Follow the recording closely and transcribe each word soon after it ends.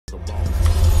Name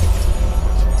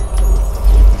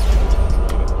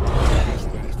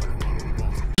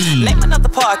another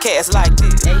podcast like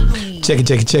this. Hey. Check it.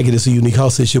 It's a unique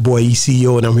host. It's your boy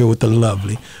ECO, and I'm here with the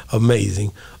lovely,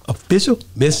 amazing, official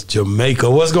Miss Jamaica.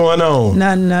 What's going on?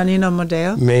 None, you know,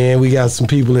 Modell. Man, we got some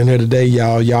people in here today,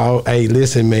 y'all. Y'all, hey,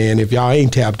 listen, man, if y'all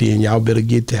ain't tapped in, y'all better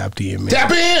get tapped in, man.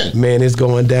 Tap in! Man, it's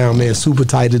going down, man. Super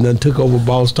tight and done took over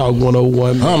Boss Talk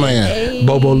 101. Man. Oh, man. Hey.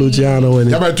 BoBo Luchiano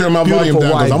and y'all better turn my volume down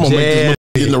because I'm going to make this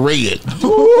get in the red. I'm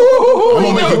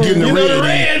going to make it get in the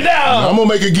red. I'm going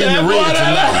to make it get in the red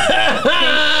tonight.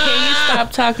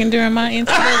 Stop talking during my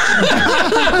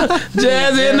introduction.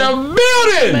 Jazzie in the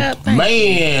building.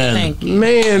 Man. Thank you.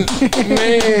 Man,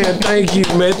 thank you,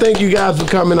 man. Thank you guys for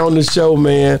coming on the show,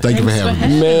 man. Thank you for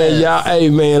having me. Man, y'all, hey,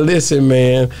 man, listen,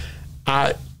 man.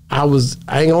 I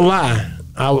ain't gonna lie.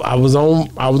 I was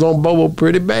on Bobo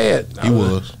pretty bad. He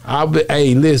was.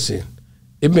 Hey, listen.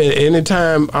 It been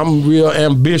anytime I'm real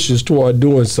ambitious toward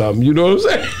doing something, you know what I'm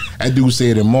saying? That dude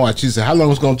said in March, he said, how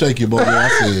long it's gonna take you, Bobo? I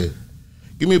said,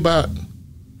 give me about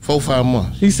 4 or 5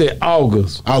 months. He said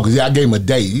August. August, yeah, I gave him a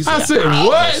date. He said, I said,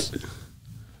 August. what?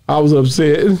 I was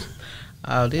upset.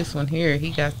 Oh, this one here, he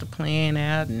got the plan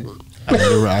out and I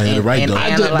had it right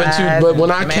though. But when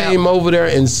I came over there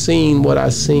and seen what I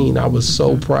seen, I was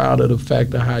so proud of the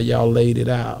fact of how y'all laid it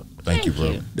out. Thank you,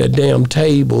 bro. That damn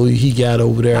table he got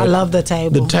over there. I love the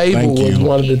table. The table Thank was you.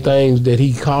 one of the things that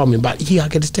he called me about. Yeah, I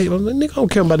get this table. I'm like, nigga, I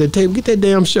don't care about the table. Get that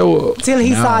damn show up. Till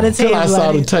he saw the Till table. I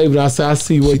saw the table, I said, I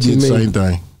see She what you did the mean. same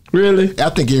thing. Really?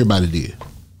 I think everybody did.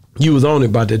 You was on it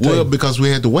about that Well, table. because we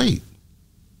had to wait.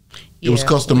 It was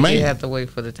custom made. You have to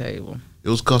wait for the table. It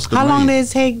was custom How long made. did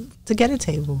it take to get a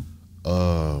table?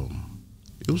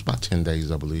 It was about 10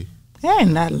 days, I believe. It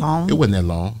ain't that long. It wasn't that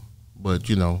long, but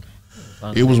you know,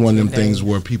 it was one of them things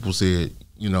where people said,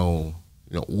 you know,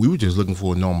 we were just looking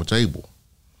for a normal table,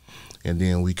 and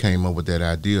then we came up with that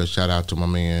idea. Shout out to my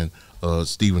man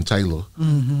Stephen Taylor.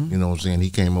 You know what I'm saying?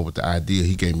 He came up with the idea.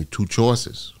 He gave me 2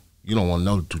 choices. You don't want to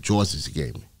know the 2 choices he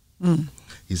gave me.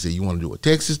 He said, "You want to do a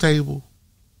Texas table,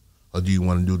 or do you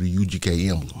want to do the UGK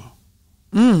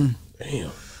emblem?" Damn.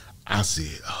 I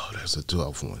said, "Oh, that's a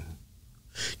tough one.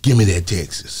 Give me that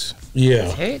Texas.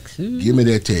 Yeah, Texas. Give me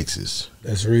that Texas."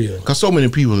 that's real. Because so many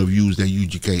people have used that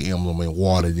UGK emblem and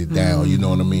watered it down, you know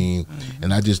what I mean?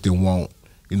 And I just didn't want,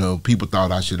 people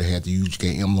thought I should have had the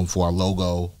UGK emblem for our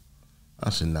logo. I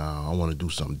said, nah, I want to do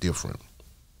something different.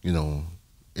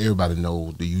 Everybody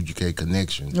know the UGK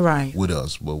connection with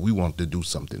us, but we want to do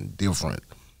something different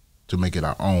to make it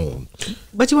our own.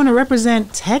 But you want to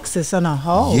represent Texas on a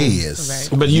whole. Yes.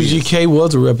 But UGK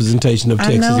was a representation of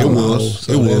Texas. know. It on the whole, was.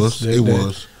 so It that's- was. It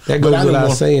was. That But goes I didn't without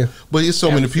want- saying. But it's so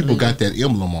many people got that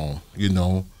emblem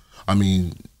on, I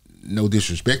mean, no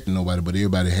disrespect to nobody, but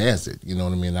everybody has it. You know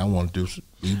what I mean? I want to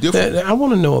be different. I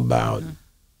want to know about,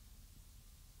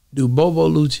 do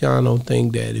BoBo Luchiano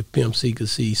think that if Pimp C could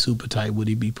see Super Tight, would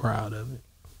he be proud of it?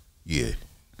 Yeah.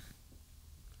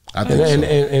 I think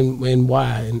so. And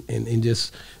why? And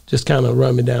just kind of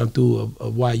run me down through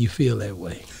of why you feel that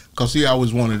way. Because he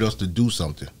always wanted us to do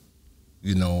something.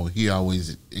 He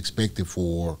always expected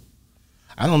for,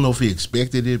 I don't know if he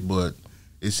expected it, but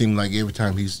it seemed like every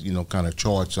time he's, kind of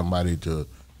charged somebody to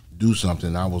do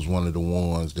something, I was one of the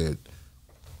ones that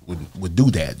would do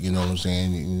that. You know what I'm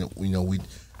saying?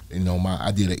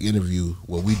 I did an interview.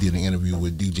 Well, we did an interview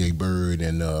with DJ Bird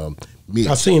and Mitch.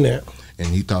 I seen that. And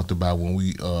he talked about when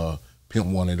we Pimp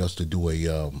wanted us to do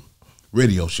a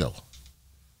radio show.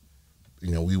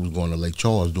 We was going to Lake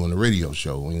Charles doing the radio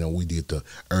show. We did the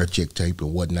air check tape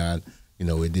and whatnot.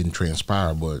 It didn't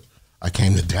transpire, but I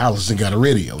came to Dallas and got a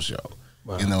radio show.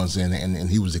 Wow. You know what I'm saying? And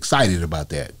he was excited about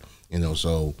that.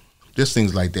 So just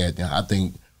things like that. I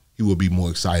think he would be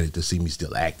more excited to see me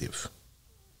still active.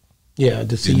 Yeah,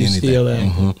 to see you still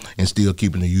active. And still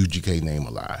keeping the UGK name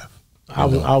alive. I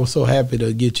was so happy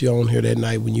to get you on here that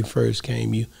night when you first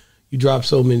came. You dropped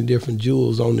so many different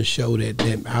jewels on the show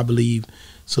that I believe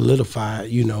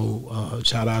solidified.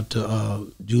 Shout out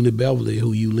to Julia Beverly,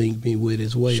 who you linked me with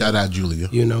as well. Shout out Julia.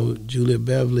 Julia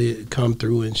Beverly come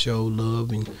through and show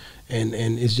love and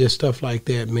it's just stuff like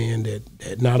that, man.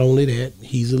 That not only that,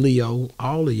 he's a Leo.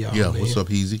 All of y'all. Yeah, man. what's up,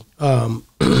 Easy?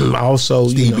 Also,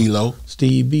 Steve B-Lo.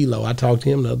 Steve B-Lo. I talked to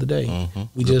him the other day.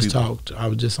 We Good just people. talked. I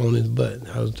was just on his butt.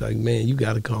 I was like, man, you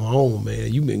got to come home,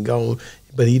 man. You've been gone.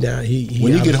 But he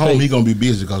when he get home, he gonna be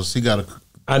busy because he got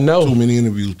I know too many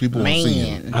interviews. People want to see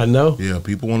him. I know. Yeah,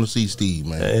 people want to see Steve,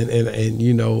 man.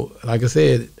 And like I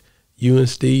said, you and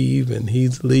Steve, and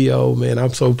he's Leo, man.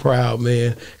 I'm so proud,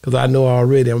 man, because I know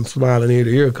already. I'm smiling ear to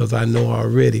ear because I know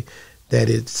already that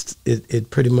it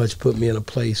pretty much put me in a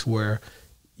place where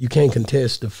you can't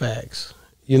contest the facts.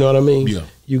 You know what I mean? Yeah.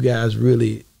 You guys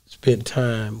really spent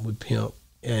time with Pimp,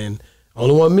 and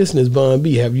only one missing is Bun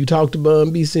B. Have you talked to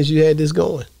Bun B since you had this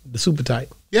going? The super tight.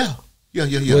 Yeah. What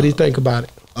do you think about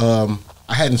it?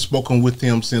 I hadn't spoken with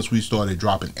him since we started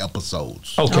dropping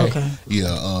episodes. Okay.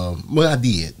 Yeah. Well, I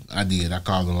did. I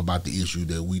called him about the issue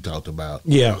that we talked about.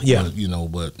 Yeah. But,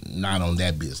 but not on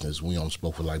that business. We only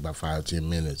spoke for like about 5-10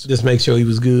 minutes. Just make sure he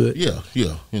was good. Yeah.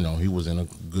 He was in a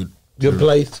good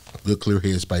place. Good clear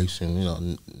headspace,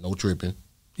 and no tripping.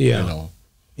 Yeah.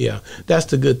 Yeah. That's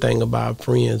the good thing about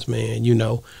friends, man.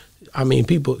 I mean,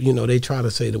 people, they try to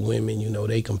say to women,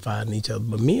 they confide in each other,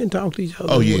 but men talk to each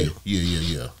other. Oh, yeah.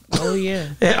 Yeah. Oh, yeah.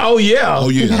 Oh, yeah. Oh,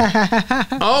 yeah.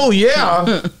 Oh,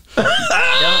 yeah.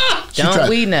 Don't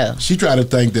we know? She tried to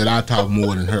think that I talk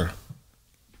more than her.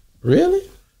 Really?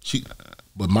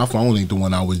 But my phone ain't the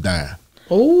one always dying.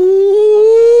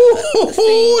 Oh,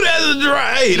 that's a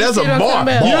dry. Hey, that's a bar.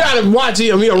 You gotta watch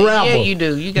him. He a rapper. Yeah, you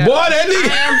do. You got. Boy, that nigga.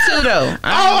 I am too, though.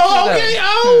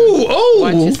 Okay.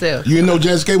 Watch yourself. You didn't know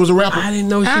Jazzie K was a rapper? I didn't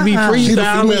know she'd be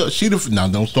freestyling. She the female. Now,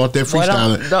 don't start that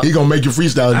freestyling. Don't. He gonna make you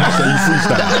freestyle and you say you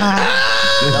freestyle.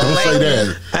 Don't say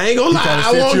that. I ain't gonna lie.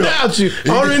 I won't doubt you.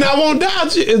 Only reason I won't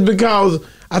doubt you is because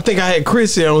I think I had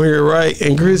Chrissy on here, right?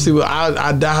 And Chrissy,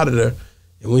 I doubted her.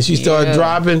 And when she started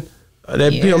dropping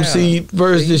that Pimp C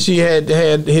verse that she had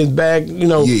his back,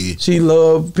 she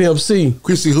loved Pimp C.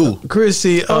 Chrissy who?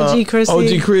 Chrissy. OG Chrissy.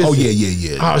 OG Chrissy. Oh,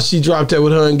 yeah. Oh, she dropped that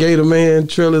with her and Gator Man,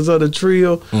 Trillers of the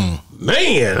Trio.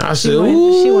 Man, I said,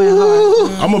 ooh. She went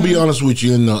hard. I'm going to be honest with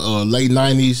you. In the late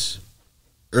 90s,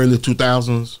 early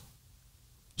 2000s,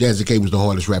 Jazzie K was the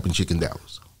hardest rapping chick in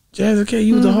Dallas. Jazzie K,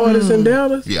 you was the hardest in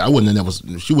Dallas? Yeah,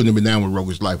 she wouldn't have been down with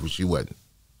Roguish Life if she wasn't.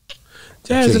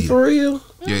 Jazzie, for real?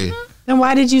 Yeah. Then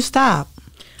why did you stop?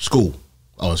 School.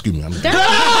 Oh, excuse me.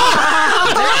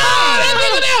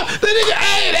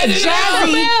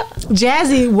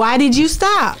 Jazzie, why did you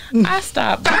stop? I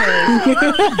stopped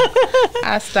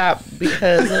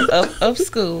because of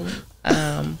school.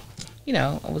 I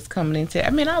was coming into. I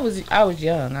mean, I was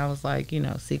young. I was like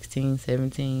 16,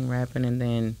 17, rapping, and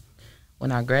then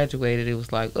when I graduated, it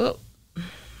was like, oh,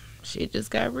 shit just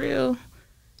got real.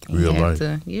 Real life.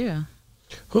 Yeah.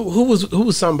 Who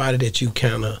was somebody that you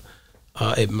kind of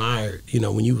admired?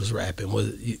 When you was rapping,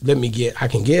 let me get. I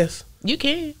can guess. You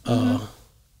can.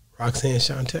 Roxanne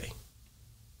Shante.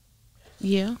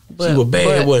 Yeah, she was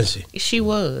bad, wasn't she? She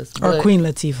was. Or Queen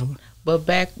Latifah. But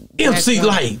back MC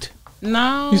Light.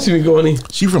 No. You see me going in?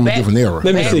 She from a different era.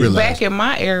 Let me see. Back in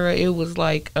my era, it was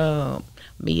like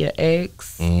Mia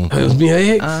X. It was Mia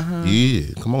X?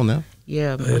 Yeah, come on now.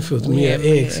 Yeah. If it was Mia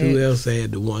X, who else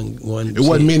had the one? It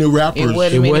wasn't many rappers. It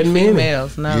wasn't many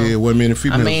females, no. Yeah, it wasn't many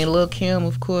females. I mean, Lil' Kim,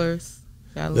 of course.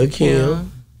 Lil'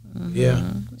 Kim. Yeah,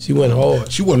 she went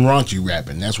hard. She wasn't raunchy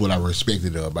rapping. That's what I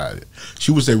respected her about it.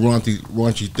 She would say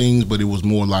raunchy things, but it was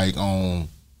more like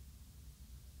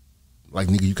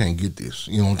nigga, you can't get this.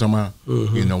 You know what I'm talking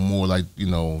about? More like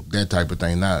that type of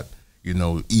thing. Not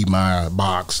eat my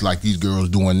box like these girls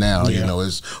doing now. Yeah.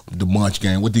 It's the munch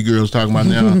game. What the girls talking about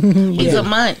now? He's a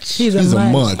munch. He's a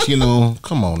munch.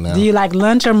 Come on now. Do you like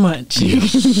lunch or munch?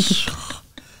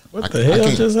 What the hell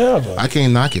just happened? I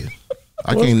can't knock it.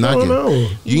 I can't knock it.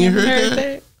 You ain't heard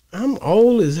that? I'm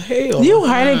old as hell. You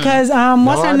heard it because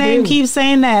what's her name keeps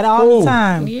saying that all the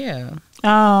time. Yeah.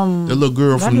 The little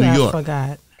girl from New York. I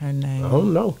forgot her name. I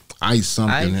don't know. Ice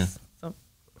something.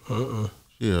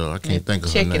 Yeah, I can't think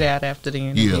of her name. Check it out after the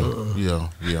interview.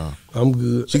 Yeah. I'm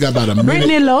good. She got about a minute.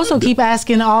 Brittany Loso keep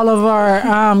asking all of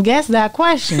our guests that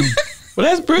question. Well,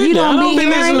 that's Brittany. I don't be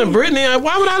listening to Brittany.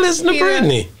 Why would I listen to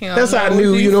Brittany? That's how I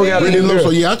knew you don't got Brittany to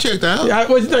Loso. Yeah, I checked out.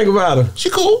 What you think about her? She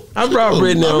cool. I brought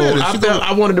Brittany on.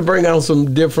 I wanted to bring out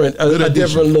some different, a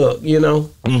different look.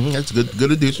 That's a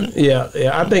good addition. Yeah.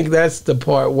 I think that's the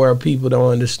part where people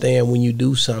don't understand when you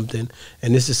do something,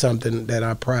 and this is something that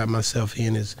I pride myself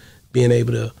in, is being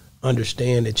able to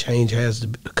understand that change has to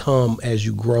come as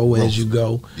you grow, as you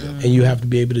go, and you have to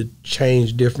be able to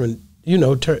change different.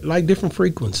 Like different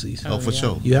frequencies. Oh, for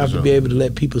sure. You have to be able to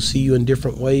let people see you in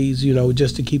different ways,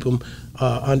 just to keep them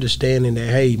understanding that,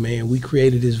 hey, man, we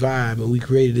created this vibe and we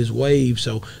created this wave,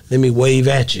 so let me wave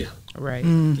at you. Right.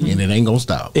 Mm-hmm. And it ain't going to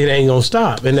stop. It ain't going to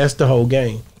stop, and that's the whole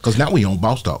game. Because now we on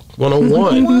Boss Talk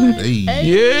 101. Hey.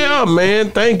 Yeah, man.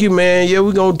 Thank you, man. Yeah,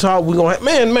 we're going to talk. We're going to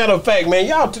man, matter of fact, man,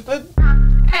 y'all...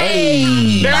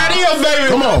 Hey, there it is, baby.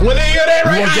 Come on. When they hear that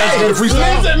right, you want Jazzie to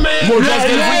freestyle? Listen, man. You want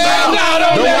Jazzie to freestyle?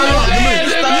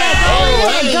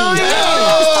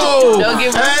 Don't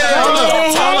give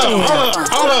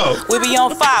hold up. We be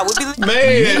on fire. We be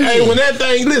Man, hey, when that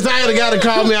thing, listen, I had a guy to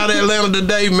call me out of Atlanta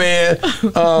today, man.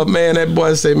 Man, that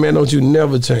boy say, man, don't you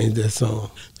never change that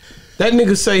song. That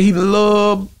nigga say he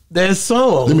love that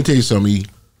song. Let me tell you something, E.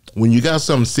 When you got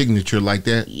something signature like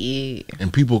that, Yeah.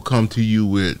 and people come to you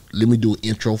with, let me do an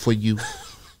intro for you.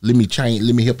 Let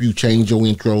me help you change your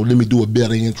intro. Let me do a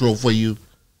better intro for you.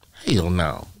 Hell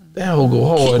no. That hoe go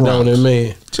hard on it,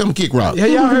 man. Tell them kick rock. Yeah,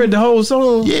 y'all heard the whole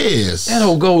song? Yes. That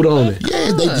hoe gold on it.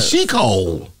 Yeah, she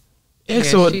cold.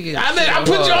 Excellent. she I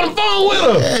put you on the phone with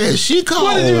her. Yeah, she cold.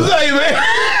 What did you say,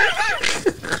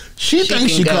 man? She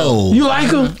thinks she can go. cold. You like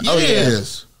her?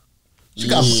 Yes.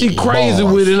 She crazy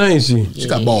with it, ain't she? She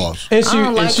got bars. And she I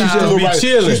don't like she how- just be She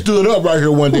chilling. stood up right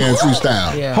here one day and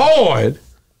freestyle. Yeah. Hard.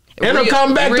 And I'll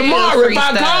come back real tomorrow if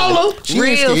I freestyling. call her. She ain't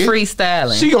Real scared.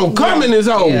 freestyling. She gonna come in this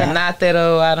hole. Yeah, not that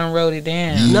I done wrote it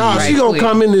down. No, right she gonna quick.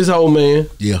 come in this hole, man.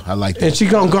 Yeah, I like that. And she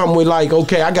gonna come with like,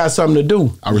 okay, I got something to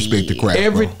do. I respect the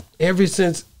craft, bro. Ever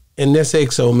since, and that's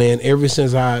EXO, man. Ever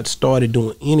since I started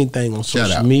doing anything on Shout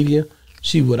social out. media,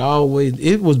 she would always.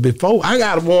 It was before I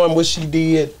got one what she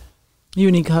did.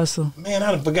 Unique Hustle. Man,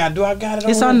 I done forgot. Do I got it?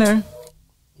 It's on there.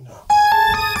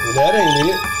 Well, that ain't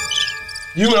it.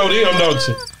 You know them, don't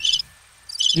you?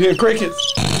 You hear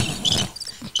crickets?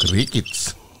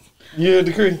 Crickets. You hear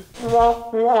the cricket?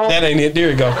 That ain't it.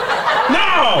 There you go.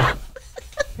 No,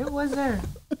 It was there.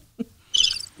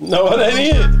 no, that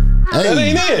ain't it. That Hey.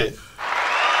 ain't it.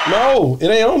 No, it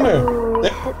ain't on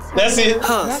there. That's it.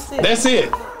 That's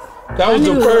it. That was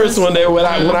the knew it first was. one there when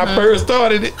I first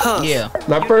started it. Yeah.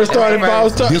 When I first started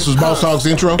Boss Talk. This was Boss Talk's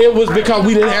intro? It was because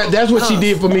we didn't have. That's what she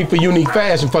did for me for Unique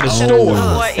Fashion for the store,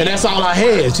 and that's all I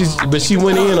had. But she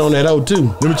went in on that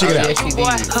too. Let me check it Yeah, out. she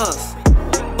boy,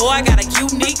 did. Boy, I got a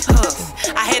unique hustle.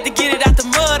 I had to get it out the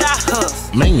mud, I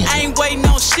hustle. Man. I ain't waiting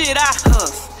on shit, I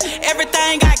hustle.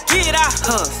 Everything I get, I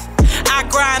hustle. I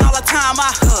grind all the time, I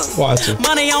hustle. Watch it.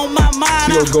 Money on my mind,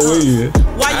 She I gonna go hustle. in.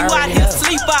 While you out here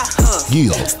sleep, I hustle.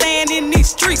 Yeah. Stand in these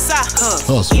streets, I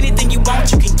hustle. Hustle. Anything you want,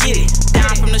 you can get it.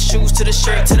 Down from the shoes to the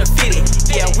shirt to the fitted.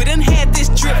 Yeah, we done had this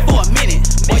drip for a minute.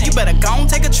 Boy, you better go and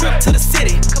take a trip to the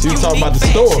city. She was talking about the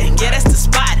Unique store. fashion, yeah, that's the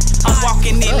spot. I'm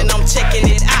walking in and I'm checking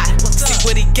it out. See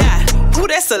what he got. Ooh,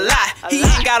 that's a lot. He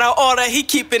ain't got an order, he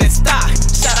keeping it stock.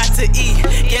 Shout out to E,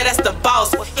 yeah, that's the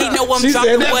boss. He know I'm She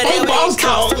said dropping that whatever Boss it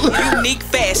costs. Talk. Unique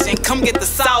fashion, come get the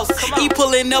sauce. He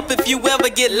pulling up if you ever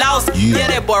get lost. Yeah,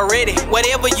 that boy ready.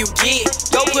 Whatever you get,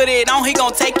 go put it on. He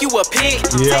gon' take you a pic.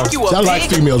 Yeah. Take you a I like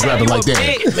pic. females rapping Take like you a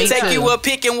that. pic. Me Take too. you a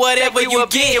pic and whatever you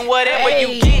get. Whatever Hey.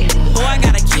 you get. Boy, I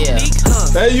got a unique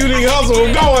hustle. That Unique Hustle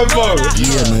was going for me.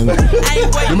 Yeah, man. I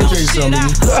ain't waiting Let me on tell you shit, something.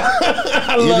 I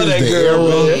I love is that the girl,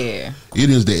 era. man. Yeah. It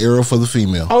is the era for the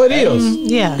female. Oh, it is.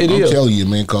 Yeah. It I'm is. telling you,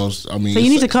 man, because, I mean, So you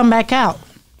need to come back out.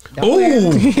 Ooh,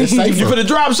 it's you safer. finna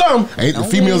drop something. The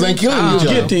females ain't killing each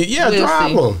Get other. the We'll drop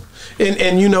see. them.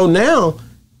 And you know now,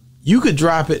 you could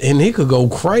drop it and it could go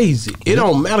crazy. It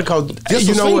don't matter because Just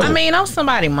you a know single. what? I mean, I'm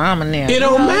somebody mama now. It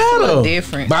don't It's a matter. little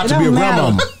different. About to It be a don't matter.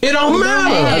 grandmama. It don't I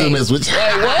matter. just mess with you.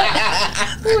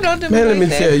 Who don't do Man, let me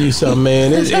like tell you something,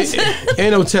 man.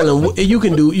 Ain't no telling. You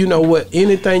can do. You know what?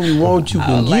 Anything you want, you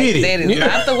can Like, get it. that is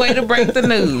not the way to break the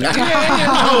news. Oh,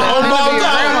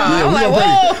 Yeah, we gonna break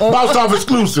it. Boss Talk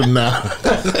exclusive now.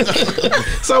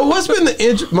 So, what's been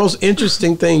the most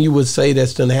interesting thing you would say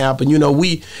that's going to happen? You know,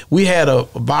 we had a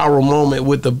viral moment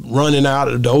with the running out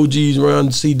of the OGs run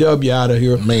CW out of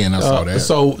here. Man, I saw that.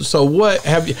 So what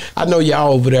have you? I know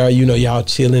y'all over there. You know, y'all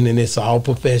chilling and it's all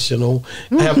professional.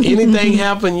 Have anything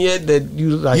happened yet that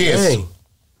you like? Yes. Dang.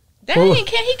 Dang,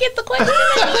 can he get the question?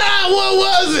 What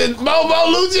was it,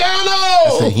 BoBo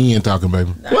Luchiano? Say he ain't talking,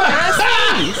 baby. What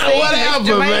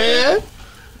happened, man?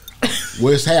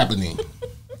 What's happening?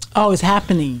 Oh, it's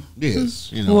happening.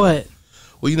 Yes, you know. What?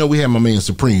 Well, you know, we have my man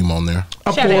Supreme on there.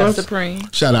 Of Shout out course.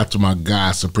 Supreme. Shout out to my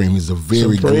guy Supreme. He's a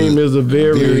very Supreme good, is a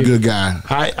very good guy.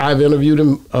 I've interviewed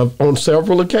him on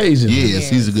several occasions. Yes,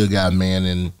 he's a good guy, man.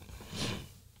 And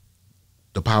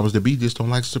the powers that be just don't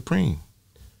like Supreme.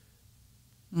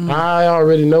 I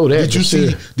already know that. Did you for see?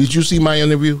 sure. Did you see my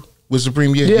interview with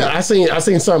Supreme yet? Yeah, I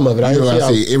seen some of it. You know what I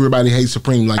see say? Everybody hates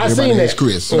Supreme like I everybody seen hates that.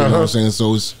 Chris. You know what Uh-huh. I'm saying?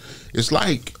 So it's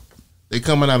like they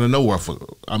coming out of nowhere.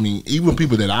 I mean, even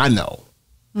people that I know,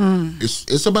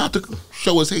 it's about to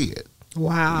show his head.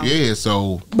 Wow. Yeah.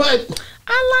 So But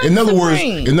I like in other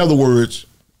Supreme. words,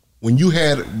 when you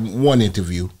had one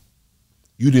interview,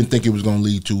 you didn't think it was going to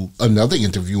lead to another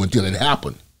interview until it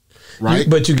happened, right?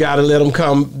 but you got to let them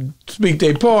come speak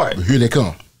their part. But here they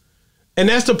come. And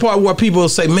that's the part where people will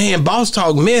say, man, Boss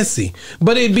Talk messy.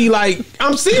 But it'd be like,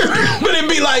 I'm serious. But it'd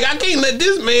be like, I can't let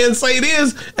this man say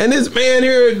this. And this man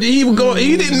here, he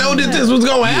didn't know that this was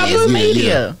going to It's happen.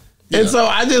 media. And so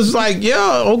I just like,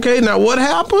 yeah, okay, now what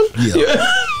happened? Yeah.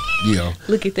 Yeah.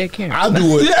 Look at that camera. I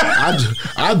do it.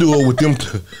 I do it with them,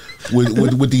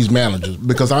 with these managers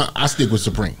because I stick with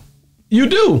Supreme. You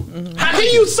do? How can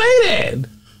you say that?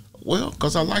 Well,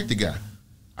 because I like the guy.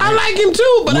 I like him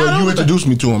too, but you introduced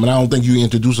me to him, and I don't think you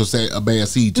introduced a bad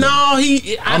seed to him. No,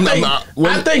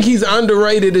 I think he's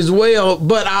underrated as well,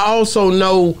 but I also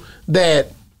know that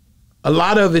a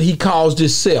lot of it he caused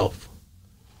himself.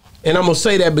 And I'm going to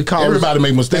say that because everybody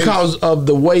make mistakes. Because of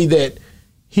the way that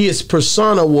his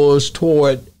persona was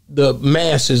toward the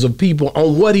masses of people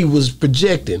on what he was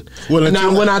projecting. Well,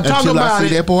 now, when I talk about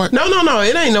that part? no,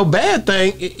 it ain't no bad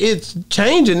thing. It's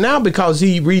changing now because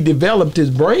he redeveloped his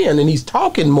brand and he's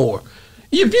talking more.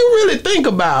 If you really think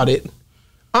about it,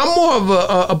 I'm more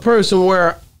of a person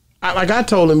where, like I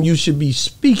told him, you should be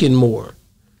speaking more,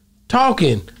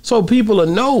 talking, so people will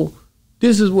know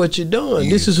this is what you're doing.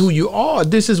 Yes. This is who you are.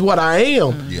 This is what I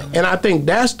am. Yeah. And I think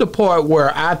that's the part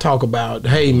where I talk about,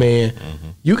 hey, man,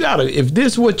 you got to, if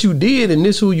this is what you did and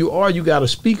this is who you are, you got to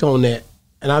speak on that.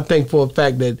 And I think for a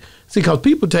fact that, see, because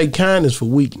people take kindness for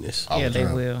weakness. Yeah, they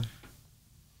will.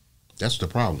 That's the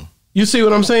problem. You see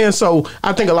what I'm saying? So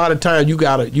I think a lot of times you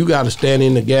gotta stand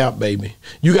in the gap, baby.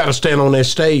 You got to stand on that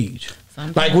stage.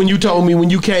 Sometimes. Like when you told me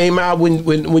when you came out,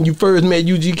 when you first met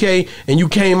UGK and you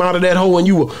came out of that hole and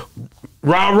you were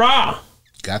rah.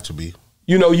 Got to be.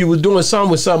 You know, you was doing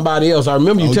something with somebody else. I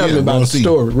remember you telling me about the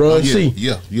story. Run C.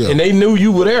 Yeah. And they knew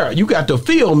you were there. You got to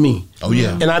feel me. Oh,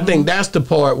 yeah. And I think that's the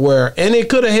part where, and it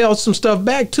could have held some stuff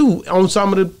back, too, on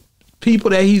some of the people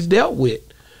that he's dealt with.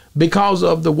 Because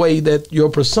of the way that your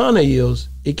persona is,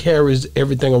 it carries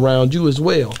everything around you as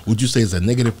well. Would you say it's a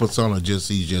negative persona,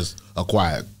 he's just a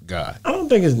quiet guy? I don't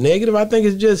think it's negative. I think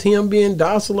it's just him being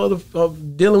docile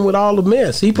of dealing with all the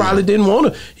mess. He probably didn't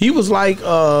want to. He was like...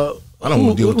 I don't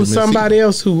want to deal with the somebody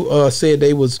else who said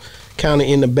they was kind of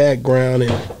in the background.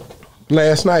 And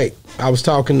last night I was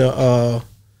talking to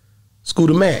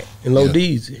Scooter Mac and Lil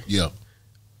Deezy. Yeah.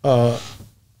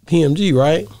 PMG,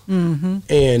 right? Mm-hmm.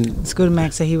 And Scooter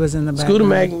Mac said he was in the background. Scooter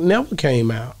Mac never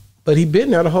came out, but he been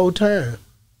there the whole time,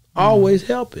 always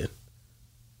helping.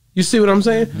 You see what I'm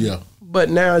saying? Yeah.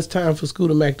 But now it's time for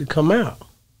Scooter Mac to come out.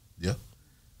 Yeah.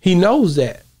 He knows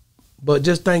that. But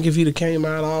just think if he'd have came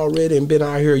out already and been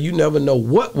out here, you never know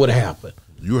what would happen.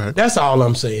 You're right. That's all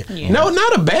I'm saying. Yeah. No,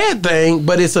 not a bad thing,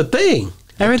 but it's a thing.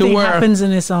 Everything happens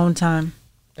in its own time.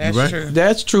 That's true.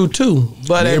 That's true too.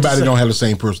 But everybody don't have the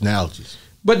same personalities.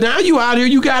 But now you out here,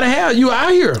 you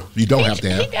out here. You don't have to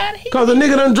have. Because a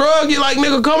nigga done drug you, like,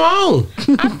 nigga, come on.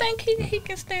 I think he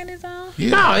can stand his own. Yeah.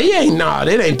 No, he ain't. No,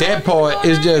 that ain't that part.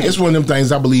 It's just. It's one of them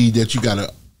things I believe that you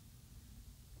gotta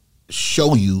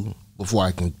show you before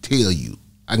I can tell you.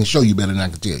 I can show you better than I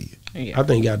can tell you. Yeah. I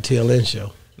think you got to tell that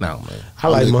show. No, man. I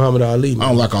like Muhammad Ali. Man. I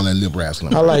don't like all that lip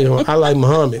wrestling. I like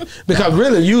Muhammad because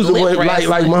really, usually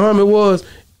like Muhammad was.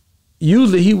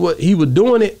 Usually he was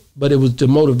doing it, but it was to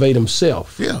motivate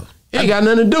himself. Yeah. It ain't got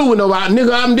nothing to do with nobody.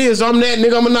 Nigga, I'm this, I'm that.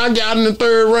 Nigga, I'm gonna knock you out in the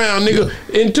third round. Nigga,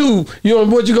 in 2, you know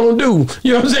what you gonna do?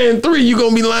 You know what I'm saying? 3, you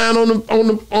gonna be lying on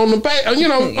the page. You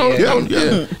know,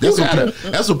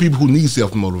 That's what people who need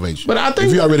self motivation. But I think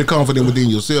if you're already confident within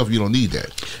yourself, you don't need that.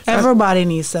 Everybody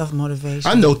needs self motivation.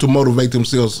 I know to motivate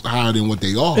themselves higher than what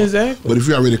they are. Exactly. But if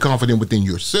you're already confident within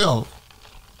yourself.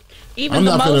 Even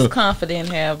the most confident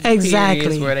have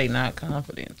periods where they not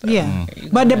confident. So yeah,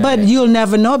 but you'll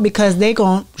never know because they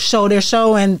gonna show their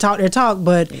show and talk their talk.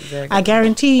 But I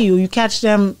guarantee you catch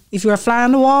them if you're a fly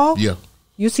on the wall. Yeah,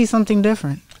 you see something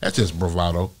different. That's just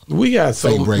bravado. We got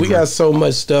so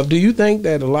much stuff. Do you think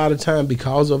that a lot of time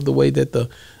because of the way that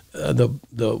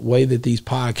the way that these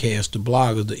podcasts, the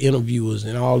bloggers, the interviewers,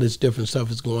 and all this different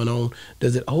stuff is going on,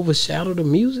 does it overshadow the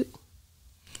music?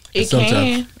 It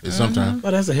can. It's sometimes.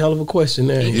 Well, that's a hell of a question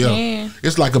there. It can.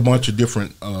 It's like a bunch of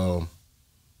different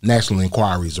national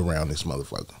inquiries around this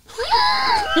motherfucker.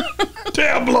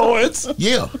 Tabloids.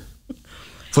 Yeah.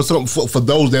 For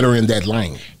those that are in that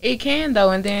lane. It can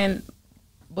though, and then,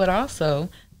 but also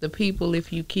the people,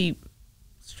 if you keep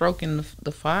stroking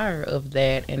the fire of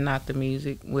that and not the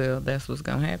music, well, that's what's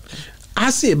gonna happen. I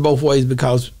see it both ways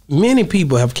because many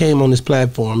people have came on this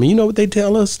platform, and you know what they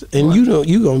tell us, and what?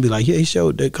 you gonna be like, yeah, he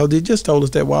showed that because they just told us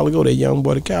that a while ago that Young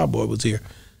Boy the Cowboy was here.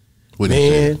 What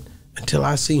man, until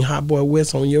I seen Hot Boy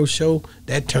West on your show,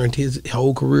 that turned his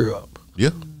whole career up. Yeah,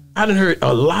 I done heard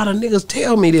a lot of niggas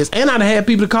tell me this, and I done had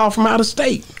people to call from out of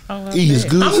state. He is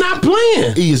good. I'm not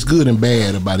playing. He is good and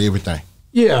bad about everything.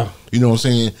 Yeah, you know what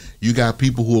I'm saying. You got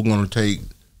people who are gonna take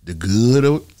the good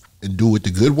of it and do it the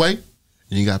good way.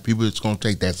 And you got people that's going to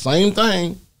take that same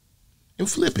thing and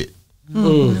flip it.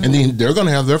 Mm-hmm. And then they're going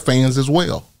to have their fans as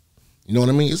well. You know what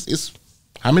I mean? It's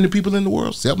how many people in the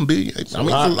world? 7 billion. I mean, it's a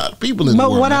lot of people in the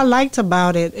world. But what I liked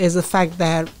about it is the fact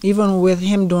that even with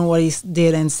him doing what he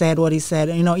did and said what he said,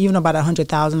 you know, even about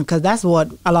 100,000, because that's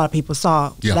what a lot of people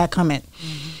saw, that comment.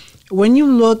 When you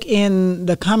look in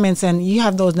the comments and you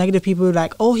have those negative people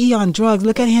like, oh, he on drugs,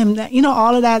 look at him, you know,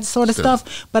 all of that sort of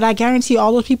stuff. But I guarantee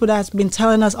all those people that's been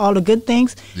telling us all the good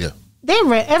things,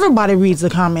 everybody reads the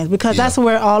comments because that's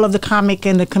where all of the comic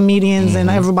and the comedians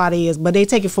and everybody is. But they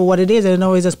take it for what it is, and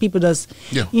it's just people just,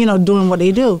 you know, doing what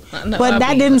they do. No, but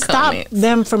that didn't stop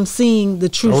them from seeing the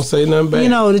truth. Don't say nothing bad. You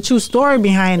know, the true story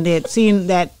behind it, seeing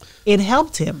that it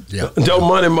helped him. Don't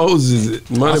Money Moses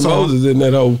in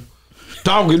that whole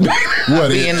talking.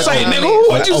 What is say, nigga?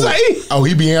 What you say? Oh,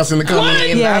 he be answering the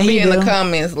comments. I be in the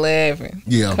comments laughing.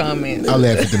 Yeah, comments. I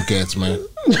laugh at them cats, man,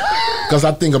 because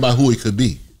I think about who it could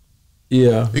be.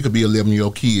 Yeah, it could be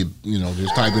 11-year-old kid, you know,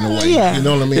 just typing away. Yeah. You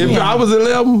know what I mean? If I was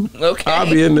 11,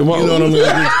 I'd be in the moment. You know what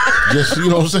I mean? Just you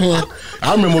know what I'm saying?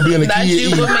 I remember being a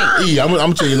kid. I'm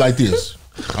gonna tell you like this.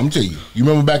 I'm gonna tell you. You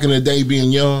remember back in the day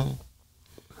being young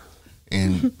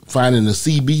and finding a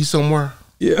CB somewhere?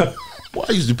 Yeah. Well,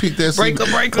 I used to pick that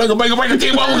breaker,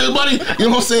 team over this, buddy. You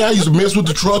know what I'm saying? I used to mess with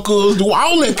the truckers, do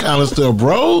all that kind of stuff,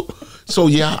 bro. So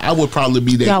yeah, I would probably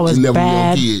be that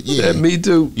 11-year-old kid. Yeah, me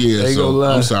too. Yeah, so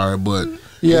I'm sorry, but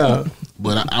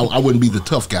but I wouldn't be the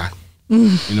tough guy.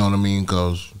 You know what I mean?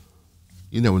 Because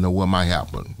you never know what might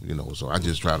happen. You know, so I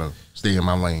just try to stay in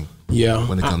my lane. Yeah,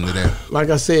 when it comes to that. Like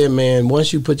I said, man,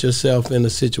 once you put yourself in a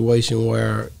situation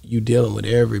where you're dealing with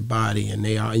everybody and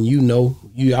you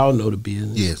all know the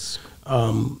business. Yes.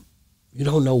 You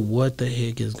don't know what the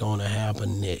heck is going to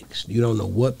happen next. You don't know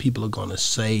what people are going to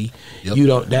say. Yep. You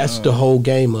don't. That's the whole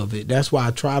game of it. That's why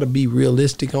I try to be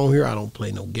realistic on here. I don't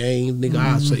play no games, nigga.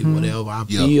 I say whatever I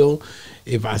feel.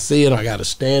 If I see it, I got to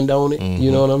stand on it.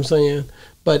 You know what I'm saying?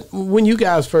 But when you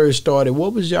guys first started,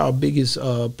 what was y'all biggest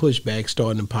pushback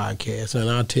starting the podcast? And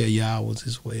I'll tell you ours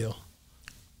as well.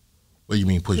 What do you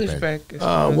mean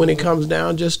pushback? When it comes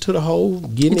down just to the whole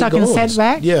getting it going.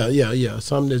 Setback? Yeah.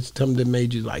 Something that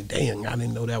made you like, dang, I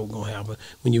didn't know that was going to happen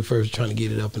when you first trying to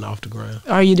get it up and off the ground.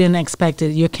 Or you didn't expect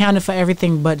it. You accounted for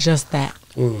everything but just that.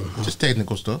 Just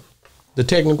technical stuff. The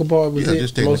technical part was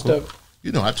just technical. Most of it?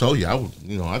 You know, I told you,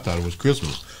 I thought it was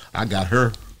Christmas. I got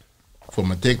her for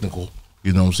my technical,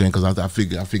 you know what I'm saying? Because I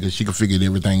figured she could figure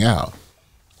everything out.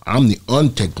 I'm the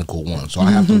untechnical one, so I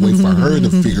have to wait for her to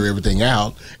figure everything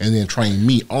out and then train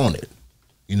me on it.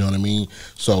 You know what I mean?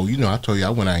 So, you know, I told you I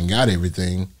went out and got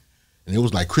everything, and it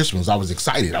was like Christmas. I was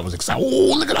excited. Oh,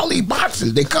 look at all these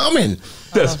boxes. They coming.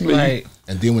 That's me. Right.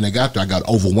 And then when they got there, I got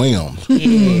overwhelmed.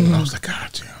 And I was like, God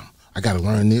damn, I got to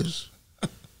learn this.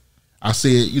 I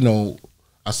said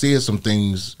some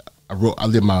things. I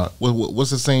did my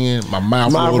what's the saying? My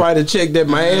mouth. My write a check that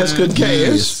my ass could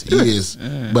cash. Yes,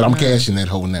 but I'm cashing that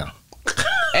hoe now.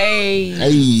 Hey,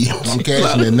 I'm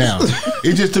cashing it now.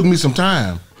 It just took me some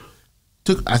time.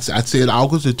 I said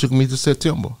August. It took me to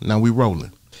September. Now we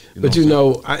rolling. But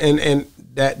and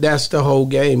that's the whole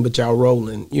game. But y'all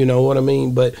rolling. You know what I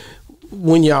mean? But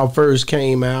when y'all first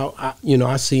came out,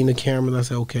 I seen the cameras. I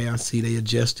said, okay, I see they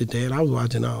adjusted that. I was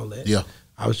watching all that. Yeah.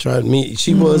 I was trying to meet.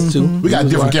 She was too. We got a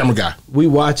different camera guy. We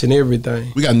watching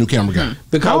everything. We got a new camera guy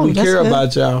because we care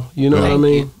about y'all. You know what I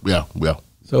mean? Yeah.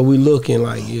 So we looking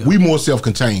like we more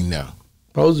self-contained now.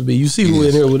 Supposed to be. You see who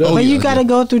in here with us? But you got to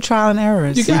go through trial and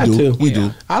errors. You got to. We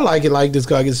do. I like it like this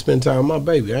because I get to spend time with my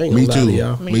baby. I ain't gonna lie to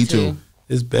y'all. Me too.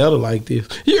 It's better like this.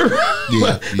 You're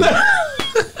right. Yeah.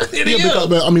 Because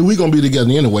we're gonna be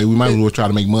together anyway. We might as well try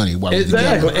to make money while we're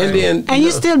together. And you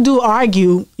still do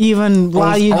argue even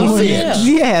while you do it.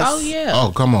 Yes. Oh yeah.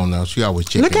 Oh come on now. She always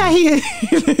checking. Look how he.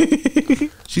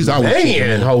 She's always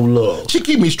checking. Hold up. She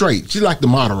keep me straight. She's like the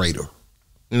moderator.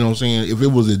 You know what I'm saying? If it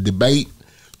was a debate,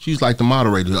 she's like the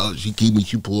moderator. She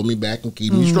pull me back and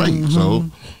keep me straight. So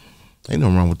ain't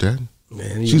nothing wrong with that.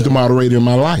 Man, she's the moderator in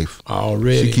my life.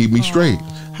 Already. She keep me straight.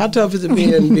 How tough is it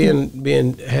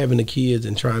being having the kids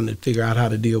and trying to figure out how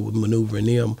to deal with maneuvering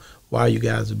them while you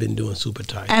guys have been doing Super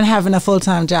Tight and having a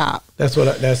full-time job?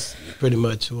 That's pretty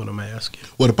much what I'm asking.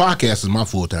 Well, the podcast is my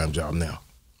full-time job now.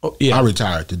 Oh, yeah. I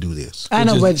retired to do this. I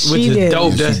know, but she did.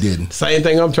 Dope. Yeah, she didn't. Same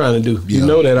thing I'm trying to do. You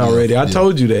know that already. I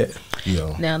told you that.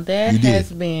 Yeah. Now that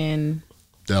has been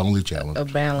the only challenge. A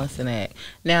balancing act.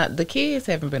 Now the kids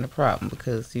haven't been a problem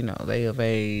because they of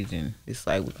age and it's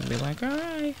like we can be like, all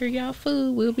right, here y'all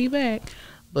food, we'll be back.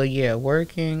 But yeah,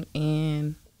 working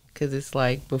and because it's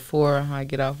like before I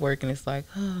get off work and it's like,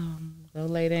 oh, go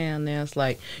lay down. Now it's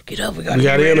like, get up, we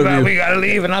gotta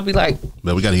leave, and I'll be like,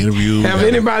 but we got to interview. Have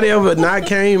anybody ever not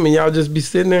came and y'all just be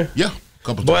sitting there? Yeah.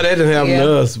 Couple Boy, times. that didn't happen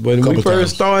to us. But when we Couple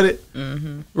first times.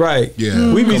 started, right?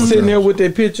 Yeah. We be Couple sitting there times. with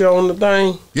that picture on the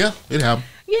thing. Yeah, it happened.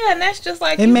 Yeah, and that's just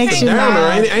like It makes you Downer,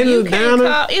 mad. ain't it a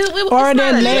downer? It's Or not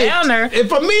they're a late. downer. And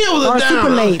for me, it was Or a super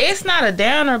downer. late. It's not a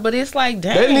downer, but it's like,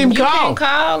 damn, They didn't even you call. can't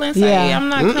call and say, Yeah. I'm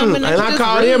not coming. And I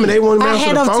called them, and they wouldn't answer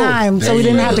Ahead the of phone. time, so There we you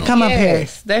didn't go. have to come up here.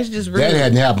 Yes, that's just rude. That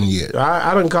hadn't happened yet.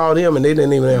 I done called them, and they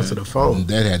didn't even answer the phone.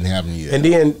 That hadn't happened yet. And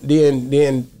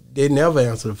then they never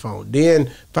answer the phone. Then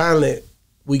finally,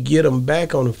 we get them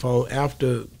back on the phone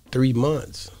after 3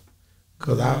 months.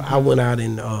 Because I went out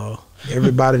and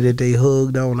everybody that they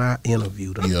hugged on, I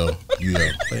interviewed them. Yeah.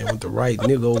 Man, with the right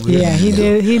nigga over Yeah,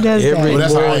 there. he does Every that. Well,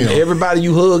 that's how I am. everybody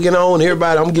you hugging on,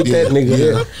 everybody, I'm gonna get that nigga.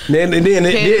 Yeah. Then Petty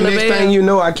next LaBelle. thing you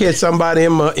know, I catch somebody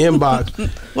in my inbox.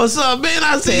 What's up, man?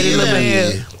 I see Petty you.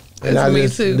 LaBelle. And That's I me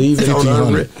just too. leave it on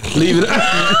 1500. unread.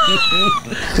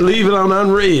 Leave it on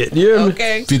unread. You hear me?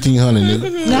 Okay. 1,500,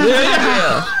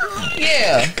 nigga.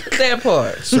 Yeah, that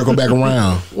part. Circle back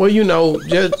around. Well,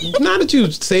 just now that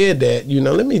you said that,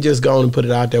 let me just go on and put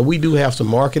it out there. We do have some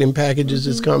marketing packages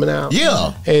that's coming out.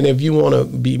 Yeah. And if you want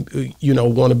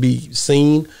to be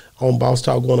seen on Boss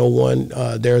Talk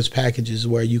 101, there's packages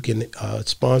where you can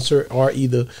sponsor, or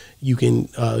either you can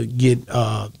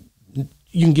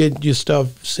get your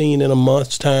stuff seen in a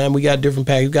month's time. We got different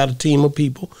packages. We got a team of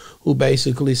people who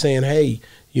basically saying, hey,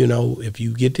 if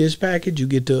you get this package, you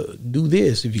get to do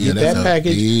this. If you get that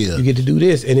package, you get to do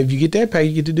this. And if you get that package,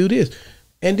 you get to do this.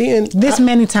 And then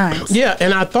many times. Yeah,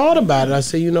 and I thought about it. I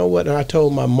said, you know what? And I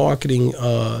told my marketing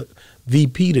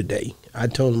VP today, I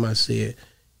told him, I said,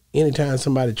 anytime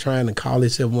somebody trying to call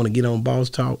themselves want to get on Boss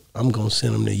Talk, I'm going to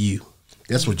send them to you.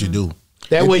 That's what you do.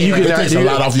 That way you can it takes a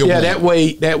lot off your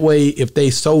plate. that way if they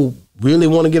so really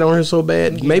want to get on here so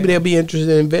bad, maybe they'll be interested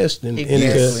in investing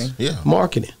into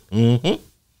marketing. Mm-hmm.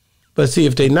 But see,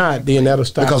 if they not, then that'll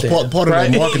stop. Because that. part of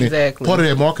that marketing, Exactly. part of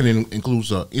that marketing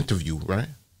includes an interview, right?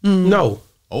 No,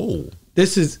 Oh,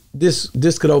 this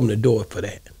could open the door for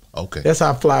that. okay. That's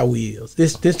how flywheels.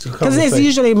 This Because it's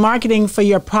usually marketing for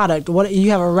your product. What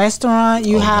you have a restaurant,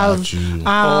 you have got you.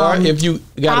 or if you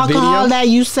got a alcohol video. that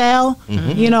you sell.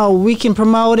 We can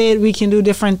promote it. We can do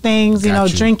different things. Got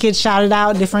you. Drink it, shout it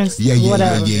out, different I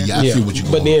whatever. see what you.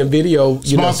 But then video,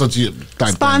 sponsorship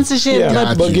type Sponsorship, Yeah,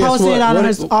 but but guess posting it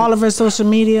what? on all of her social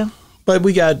media. But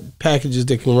we got packages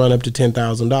that can run up to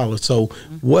 $10,000. So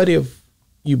what if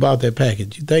you bought that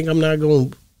package? You think I'm not going?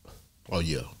 Thing. Oh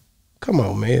yeah. Come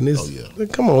on, man. Oh, yeah.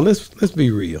 Come on. Let's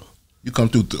be real. You come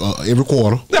through every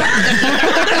quarter.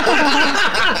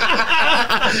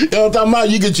 You know what I'm talking about?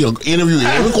 You get your interview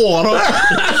every quarter.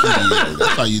 Yeah,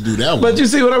 that's how you do that one. But you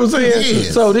see what I'm saying?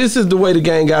 Yes. So this is the way the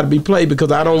game got to be played,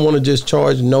 because I don't want to just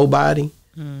charge nobody.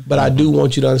 But I do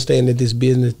want you to understand that this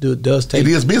business does take. It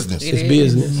is business. It's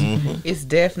business. It's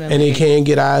definitely. And it can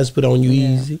get eyes put on you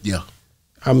easy. Yeah.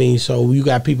 I mean, so you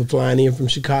got people flying in from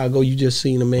Chicago. You just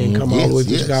seen a man come all the way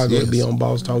from Chicago to be on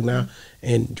Boss Talk now,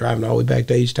 and driving all the way back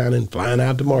to H-Town and flying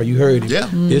out tomorrow. You heard it. Yeah.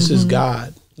 This is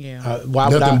God. Yeah. Why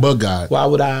Nothing would but God. Why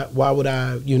would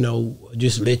I?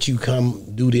 Just let you come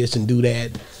do this and do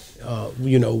that?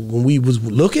 When we was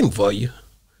looking for you,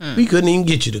 we couldn't even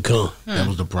get you to come. That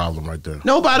was the problem right there.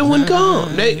 Nobody wouldn't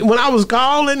come. When I was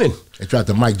calling and They tried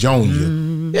to Mike Jones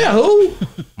you. yeah, who?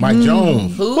 Mike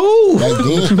Jones. Who?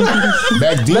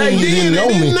 Back then you didn't know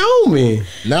they me. didn't know me.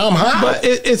 Now I'm hot. But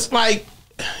it's like,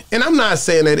 and I'm not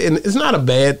saying that, and it's not a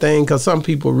bad thing, because some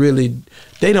people really,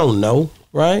 they don't know,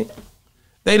 right?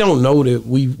 They don't know that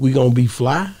we gonna be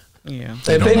fly. Yeah. If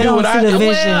they They knew don't what see I the did,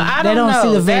 vision. I They don't don't know.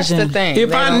 see the That's vision. the thing. If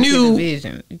They I don't see knew- the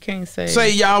vision, you can't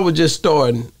say y'all were just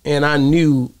starting, and I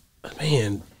knew,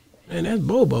 man, that's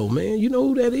Bobo, man. You know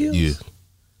who that is? Yeah.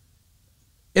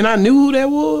 And I knew who that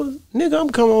was. Nigga, I'm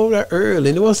coming over there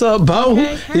early. What's up, Bo?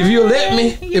 Okay, If you'll let me,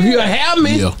 if you'll have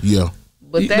me, Yeah.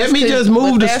 But that's let me 'cause- just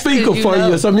move but the that's 'cause speaker you for know.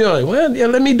 you or something. You're like, well, yeah,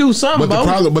 let me do something, But Bo.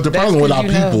 the That's problem with 'cause our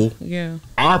you know. people, Yeah.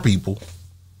 our people,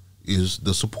 is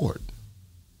the support.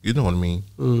 You know what I mean?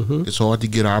 Mm-hmm. It's hard to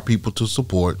get our people to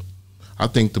support. I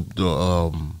think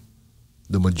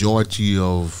the majority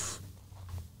of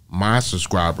my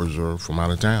subscribers are from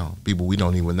out of town, people we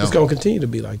don't even know. It's gonna continue to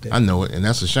be like that. I know it, and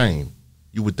that's a shame.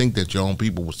 You would think that your own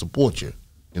people would support you.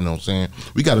 You know what I'm saying?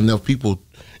 We got enough people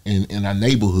in our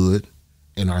neighborhood,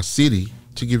 in our city,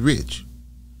 to get rich.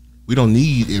 We don't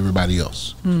need everybody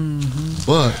else. Mm-hmm.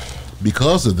 But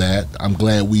because of that, I'm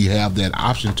glad we have that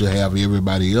option to have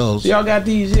everybody else. Y'all got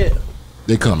these yet?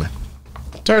 They coming.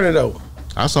 Turn it over.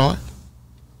 I saw it.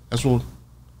 That's what.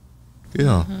 Yeah.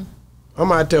 Mm-hmm.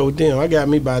 I'm out there with them. I got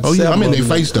me about Oh, 7. yeah, I'm in their of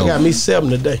them. face, though. I got me 7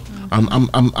 today. I'm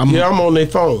Yeah, I'm on their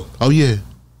phone. Oh yeah.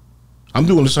 I'm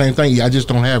doing the same thing. I just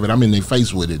don't have it. I'm in their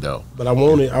face with it though. But I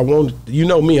want it. You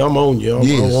know me. I'm on you. I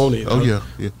want it. Oh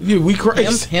yeah. We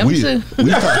crazy. Him too.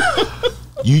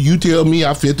 You tell me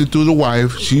I fit it through the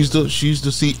wife. She's the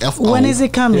CFO. When is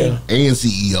it coming? And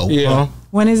CEO. Yeah.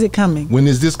 When is it coming? When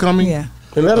is this coming? Yeah.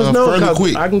 And let us know because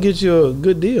quick. I can get you a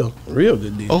good deal, real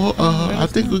good deal. I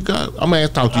think we got. I'm gonna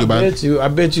talk to you about it. I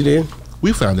bet you then.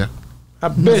 We found out. I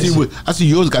bet you. I see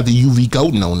yours got the UV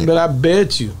coating on it. But I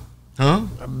bet you. Huh?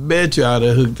 I bet you out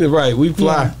of hooked. Right, we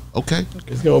fly. Yeah. Okay.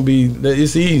 It's gonna be.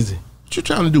 It's easy. What you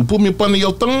trying to do? Put me up under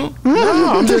your thumb? No,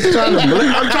 I'm just trying to.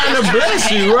 I'm trying to bless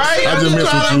you, right? I just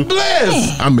mess with you.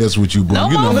 Bless. I mess with you, bro. No,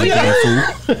 you know me,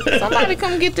 that fool. Somebody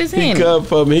come get this He hand. come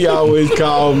for me. He always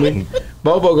call me.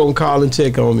 Bobo gonna call and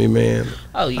check on me, man.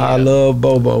 Oh yeah. I love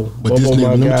Bobo. But Bobo, this nigga, my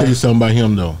let me guy. tell you something about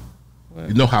him though.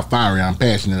 You know how fiery I'm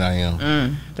passionate I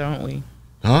am. Don't we?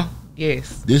 Huh?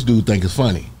 Yes. This dude think it's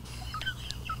funny.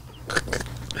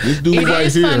 This dude It right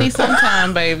is here. funny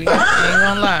sometimes, baby. I ain't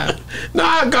gonna lie. No,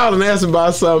 I called and asked him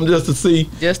about something just to see.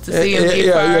 Just to see him get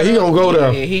Yeah, fired he up. gonna go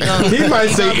there. Yeah, he gonna. He might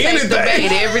say gonna take the anything.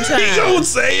 bait every time. He gonna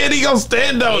say it. He gonna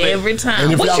stand on it. Every time.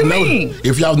 And if What y'all you know, mean?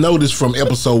 if y'all noticed from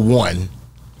episode 1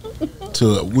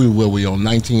 to we on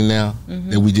 19 now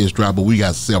that we just dropped, but we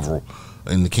got several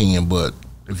in the can. But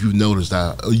if you noticed,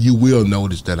 you will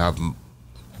notice that I've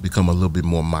become a little bit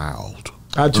more mild.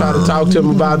 I tried to talk to him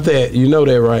about that. You know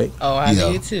that, right? Oh, I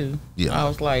Yeah. did too. Yeah. I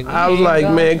was like,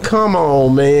 Man, come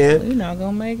on, man. You're not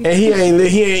gonna make it. And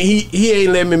he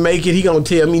ain't let me make it. He gonna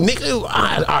tell me, nigga, all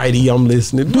right, I'm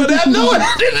listening. But I know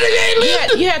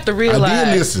it. You have to realize. I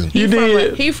did listen. You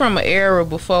did. He from an era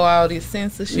before all this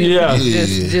censorship. Yeah.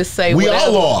 Just say we whatever.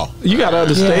 all are. You gotta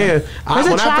understand. There's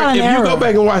a trial and If you error. go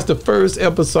back and watch the first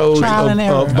episode Trial and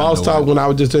error. of Boss I know Talk it. when I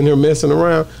was just in here messing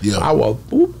around, Yeah. I was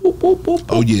boop, boop, boop, boop, boop.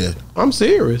 Oh yeah, I'm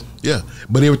serious. yeah.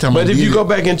 But every time But I if did you it, go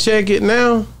back and check it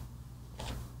now,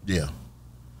 yeah,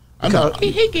 I know.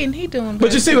 He doing.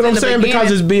 but you see what I'm saying?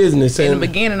 Because it's business. in the And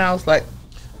beginning, I was like,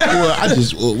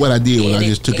 Well, what I did was I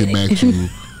just took it back to,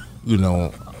 you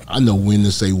know, I know when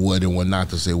to say what and when not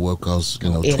to say what because, you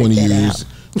know, Edit 20 that years,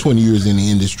 20 years in the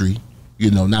industry, you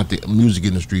know, not the music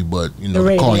industry, but, you know, The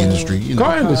the car radio. industry. You know,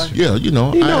 Car industry. Yeah, you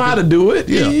know. you I know had how to do it.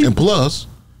 Yeah, and plus,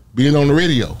 being on the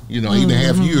radio, you know, 8.5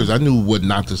 Mm-hmm. years, I knew what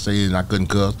not to say and I couldn't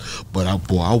cuss, but I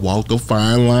walked a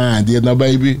fine line, didn't I,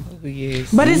 baby?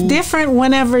 yes. But it's different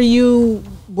whenever you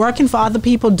working for other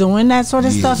people doing that sort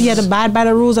of stuff. You had to abide by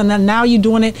the rules, and then now you're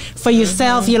doing it for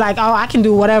yourself. You're like, oh, I can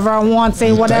do whatever I want,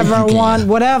 say whatever I you can. want,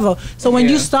 whatever. So when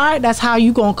you Yeah. start, that's how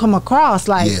you gonna come across.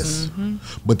 Like, Yes.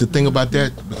 But the thing about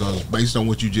that, because based on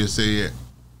what you just said,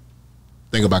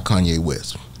 think about Kanye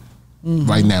West.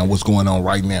 Right now, what's going on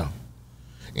right now.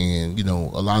 And, you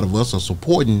know, a lot of us are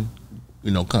supporting,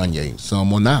 you know, Kanye.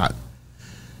 Some are not.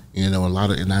 You know,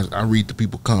 and I read the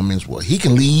people comments, well, he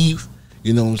can leave.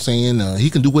 You know what I'm saying? He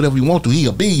can do whatever he wants to. He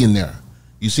a billionaire.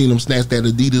 You seen him snatch that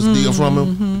Adidas deal from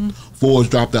him? Forbes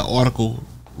dropped that article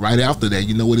right after that.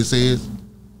 You know what it says?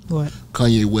 what?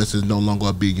 Kanye West is no longer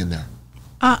a billionaire.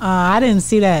 I didn't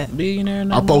see that. Billionaire.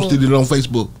 No I posted it on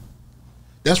Facebook.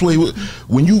 That's where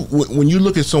when you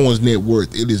look at someone's net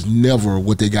worth, it is never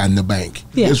what they got in the bank.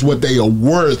 Yeah. It's what they are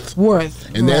worth,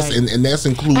 and that's right. and that's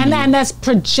including. and that's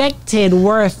projected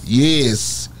worth.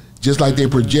 Yes, just like they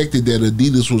projected that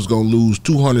Adidas was going to lose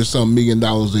 $200-something million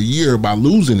a year by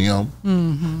losing him.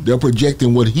 They're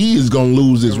projecting what he is going to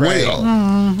lose as well,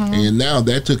 and now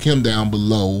that took him down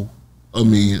below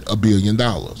 $1 billion.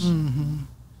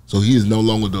 So he is no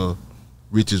longer the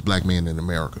richest black man in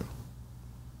America.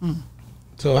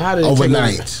 so how did it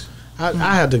Overnight.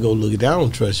 I have to go look at that. I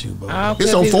don't trust you, bro.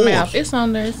 It's on Forbes. It's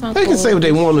on there. It's on They can say what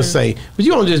they Forbes. want to say, but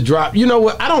you don't just drop. You know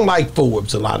what? I don't like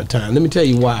Forbes a lot of time. Let me tell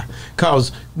you why. Because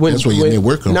when That's where your net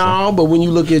worth comes no, but when you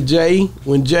look at Jay,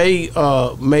 when Jay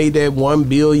made that $1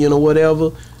 billion or whatever,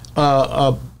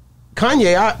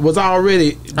 Kanye was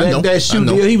already that shoe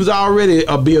deal. He was already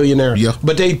a billionaire. Yeah.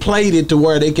 But they played it to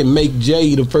where they can make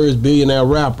Jay the first billionaire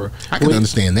rapper. I can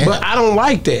understand that. But I don't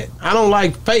like that. I don't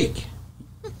like fake.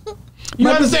 You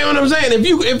understand what I'm saying?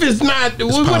 If it's not,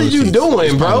 what are you Politics. doing,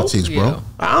 It's bro? Politics, bro. Yeah.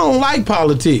 I don't like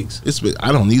politics.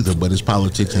 I don't either, but it's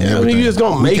politics and I everything. mean, you just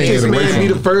gonna We make can't this get away man from be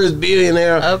it. the first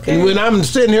billionaire. Okay. And when I'm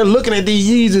sitting here looking at these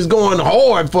Yeezys going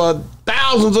hard for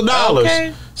thousands of dollars.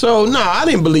 Okay. So no, I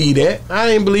didn't believe that. I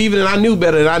didn't believe it, and I knew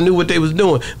better. And I knew what they was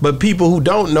doing. But people who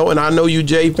don't know, and I know you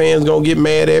Jay fans gonna get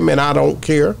mad at me, and I don't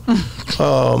care.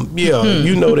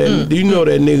 You know that. You know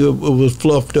that nigga was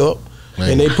fluffed up.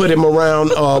 Man. And they put him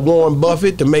around Warren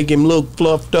Buffett to make him look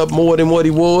fluffed up more than what he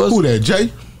was. Who that,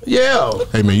 Jay? Yeah.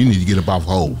 Hey, man, you need to get up off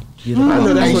hold. I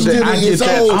know that's what I get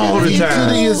that all the time.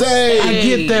 I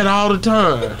get that all the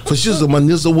time. For shizzle, my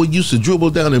nizzle, what used to dribble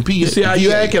down in P. You see how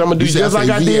you acting? I'm gonna do just like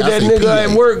I did that nigga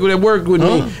at work that worked with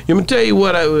me. Let me tell you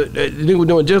what the nigga was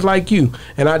doing just like you.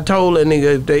 And I told that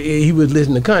nigga he was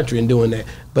listening to country and doing that.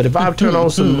 But if I turn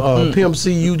on some Pimp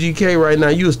C UGK right now,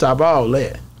 you'll stop all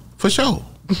that. For sure.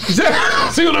 See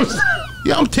what I'm saying?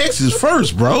 Yeah, I'm Texas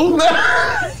first, bro.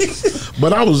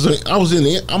 But I'm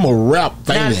a rap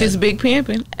fan. Not just big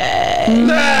pimping.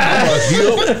 Yeah.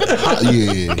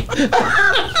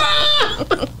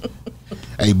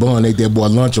 Hey, Bun ate that boy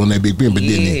lunch on that Big Pimpin',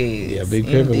 didn't he? Yeah, Big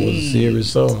Pimpin' was a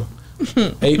serious song.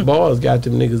 8 Bars got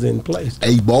them niggas in place.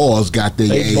 8 Bars got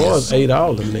their 8 Bars ate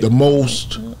all them niggas. The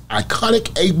most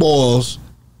iconic 8 Bars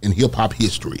in hip hop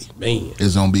history, man,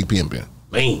 is on Big Pimpin'.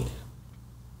 Man.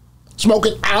 Smoke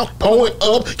it out, pour it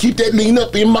up, keep that lean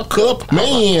up in my cup,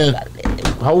 man.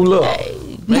 Hold up.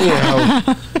 Man,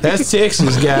 that's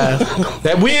Texas, guys.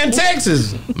 That we in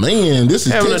Texas. Man, this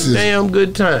is having Texas. A damn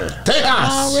good time. Texas.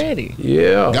 Already.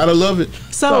 Yeah. Gotta love it.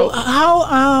 So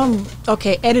how,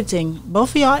 okay, editing.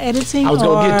 Both of y'all editing? I was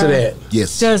going to get to that.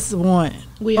 Yes. Just one.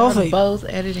 We are both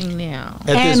editing now.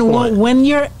 At this point. When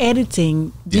you're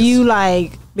editing, do you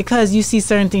like, because you see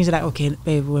certain things, you're like, okay,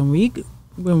 babe, when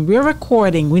we're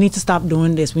recording, we need to stop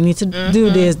doing this. We need to do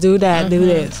this, do that, do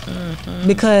this.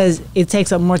 Because it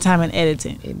takes up more time in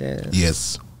editing. It does.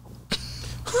 Yes.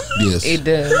 Yes. It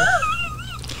does.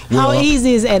 How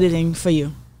easy is editing for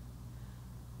you?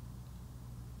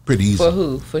 Pretty easy. For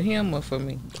who? For him or for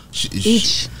me?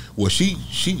 Each.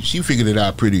 She figured it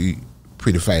out pretty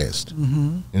fast.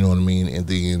 You know what I mean? And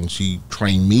then she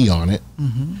trained me on it.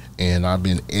 And I've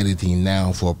been editing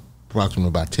now for approximately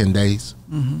about 10 days.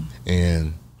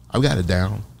 And I've got it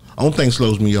down. Only thing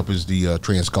slows me up is the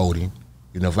transcoding.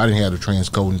 You know, if I didn't have the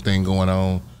transcoding thing going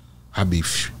on, I'm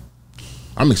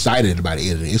excited about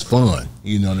editing. It's fun.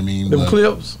 You know what I mean? Them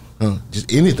clips?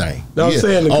 Just anything. No, I'm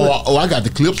saying the clips. I got the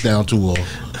clips down to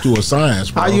a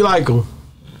science, bro. How you like them?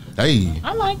 Hey.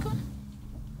 I like them.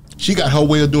 She got her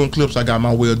way of doing clips. I got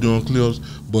my way of doing clips.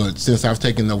 But since I've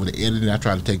taken over the editing, I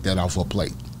try to take that off her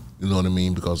plate. You know what I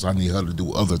mean? Because I need her to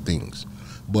do other things.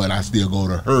 But I still go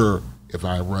to her if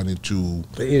I run into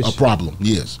a problem.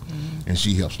 Yes. And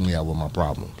she helps me out with my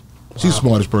problem. She's the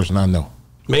smartest person I know.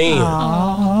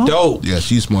 Man. Dope. Yeah,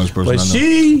 she's the smartest person but I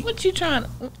know. What you trying to...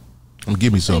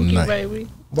 Give me something tonight. Baby.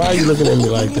 Why are you looking at me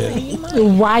like that?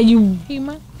 Why you... He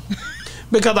might.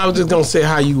 Because I was just gonna say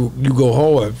how you go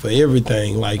hard for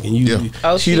everything, like, and you.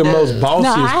 Oh, she the most bossiest person.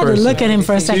 No, I had to look at him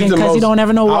for a second because you don't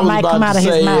ever know what might come out of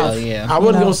his mouth. I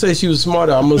wasn't gonna say she was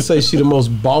smarter. I'm gonna say she the most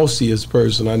bossiest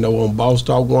person I know on Boss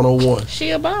Talk 101. She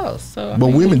a boss, so.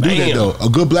 But women do that though. A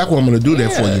good black woman will do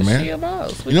that for you, man. She a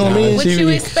boss. You know what I mean? What you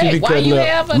expect? Why you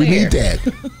have her We there? need that.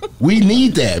 We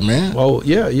need that, man. Oh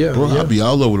yeah. Bro, yeah. I'll be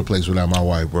all over the place without my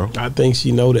wife, bro. I think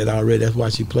she know that already. That's why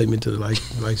she played me to like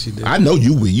she did. I know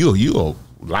you will. You a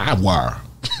live wire.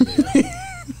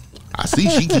 I see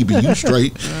she keeping you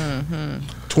straight.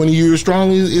 20 years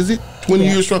strong, is it? 20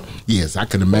 years strong? Yes, I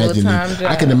can imagine.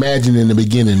 I can imagine in the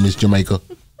beginning, Miss Jamaica.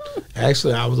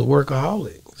 Actually, I was a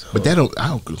workaholic. So. But I don't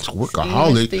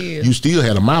workaholic. You still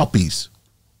had a mouthpiece.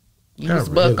 You was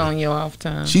buck on your off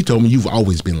time. She told me you've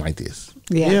always been like this.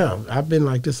 Yeah, I've been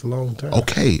like this a long time.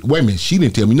 Okay, wait a minute. She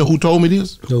didn't tell me. You know who told me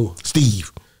this? Who? Steve.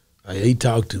 He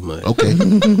talked too much. Okay.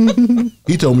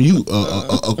 He told me you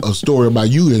a story about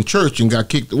you in church and got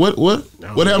kicked. What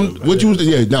happened? What you was?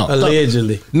 Yeah, no.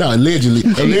 Allegedly. No, allegedly.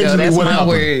 That's what my happened?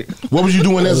 word. What was you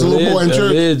doing as a little boy in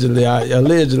church?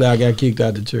 Allegedly, I got kicked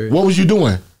out the church. What was you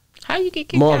doing? How you get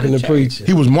kicked Marking out the of preacher.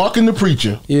 He was marking the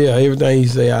preacher. Yeah, everything he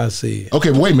say, I said.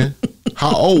 Okay, but wait a minute.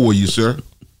 How old were you, sir?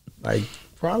 Like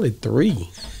probably 3.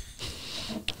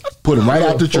 Put him right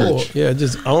out the 4. church. Yeah,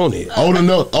 just own it. Old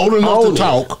enough to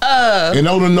talk. And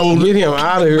old enough. Get him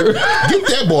out of here. Get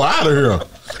that boy out of here.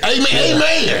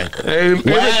 Amen.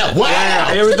 Wow.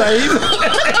 Everything.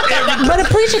 But a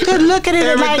preacher could look at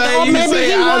it like, oh, maybe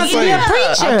he wants to be a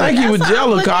preacher. I think he was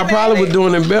jealous because I probably was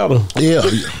doing it better. Yeah.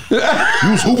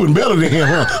 You was hooping better than him,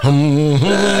 huh?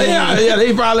 Yeah,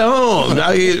 they probably hung.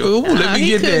 Let me get that.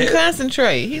 He couldn't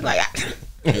concentrate. He like...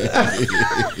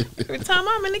 Every time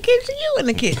I'm in the kitchen, you in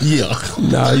the kitchen. Yeah.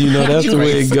 Nah, you know that's the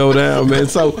way it go down, man.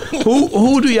 So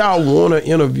who do y'all want to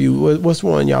interview? What's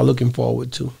one y'all looking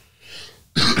forward to?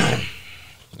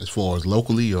 As far as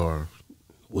locally or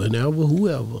whenever,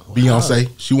 whoever.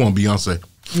 Beyonce. She want Beyonce.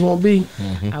 You want B?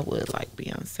 I would like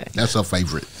Beyonce. That's her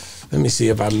favorite. Let me see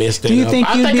if I messed that up. Do you think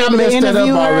I you'd think be I able to messed that up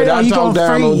interview her, already. or I you talk gonna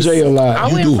down on freeze? Jay a lot. I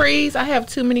wouldn't freeze. I have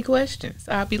too many questions.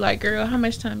 I'd be like, girl, how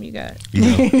much time you got? Yeah. I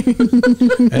ain't gonna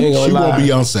She lie. want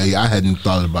Beyonce. I hadn't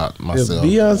thought about myself.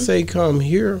 If Beyonce come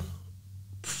here,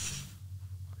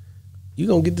 you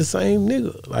gonna get the same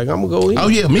nigga. Like I'm gonna go in. Oh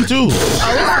yeah, me too.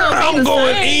 I'm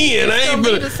going in. I ain't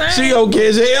gonna. She gonna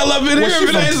catch hell up in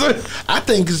here. I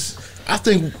think.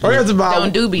 First of all,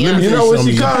 don't do Beyonce. You know when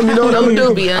she come, you know what I mean?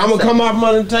 Don't do Beyonce. I'm gonna come off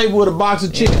under the table with a box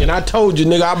of chicken. I told you,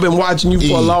 nigga, I've been watching you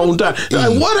for a long time.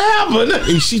 Like, what happened?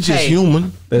 And she just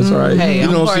human. That's right. Hey, You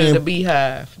know I'm what I'm part of saying? the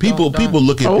beehive. People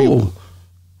look at Oh. people.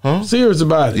 Huh? Serious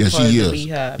about it. Yeah, Part of she the is.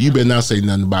 beehive. You better not say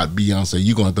nothing about Beyonce.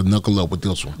 You gonna have to knuckle up with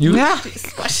this one, You,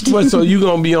 what, so you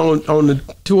gonna be on the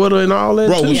Twitter and all that?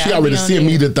 bro. too? She Yeah, already I be on sent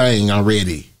me there. the thing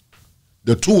already.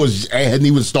 The tour hadn't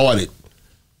even started.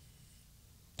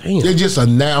 Damn. They just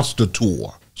announced the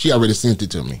tour. She already sent it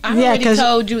to me. I Yeah, already 'cause-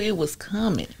 told you it was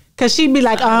coming. Cause she be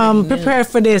like, prepare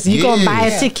for this. You gonna buy a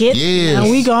Yes. ticket, Yes.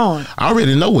 and we going. I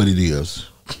already know what it is.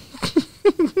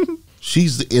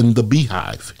 She's in the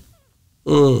beehive.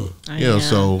 Yeah,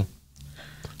 so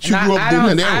she And grew up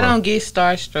in that era. I don't get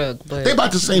starstruck, but They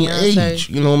about the same Beyonce, age,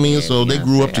 you know what I mean? So they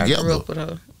grew up Beyonce, I together. grew up with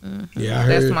her. Yeah, I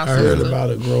That's heard. my I heard sister. about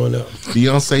it growing up.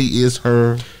 Beyonce is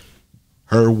her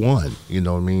one. You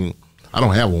know what I mean? I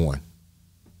don't have one.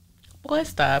 Boy,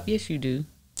 stop. Yes, you do.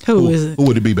 Who is it? Who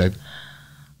would it be, baby?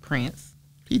 Prince.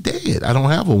 He dead. I don't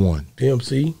have a one. Pimp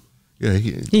C. Yeah,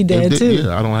 He dead too.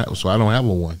 Yeah, I don't have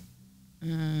a one.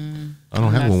 I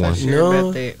don't have a I'm one. not so sure No.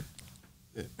 about that.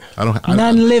 I don't.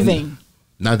 None living.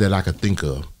 Not that I could think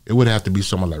of. It would have to be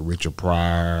someone like Richard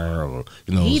Pryor, or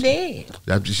you know. He dead.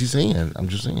 That's what she's saying. I'm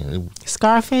just saying.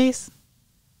 Scarface.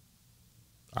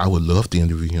 I would love to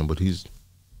interview him, but he's.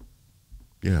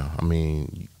 Yeah, I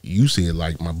mean, you said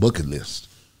like my bucket list.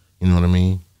 You know what I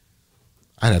mean?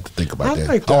 I'd have to think about I that.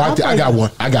 like that. Oh, I I like got that.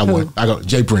 one. I got one. I got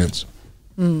Jay Prince.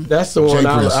 That's the one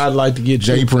Jay Prince. I'd like to get.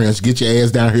 Jay you. Prince, get your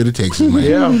ass down here to Texas, man.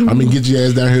 Yeah. I mean, get your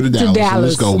ass down here to Dallas. Dallas.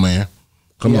 Let's go, man.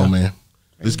 Come Yeah. on, man.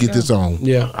 Let's get this on.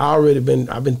 Yeah, I've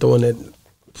been throwing that.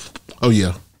 Oh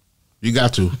yeah, you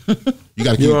got to. You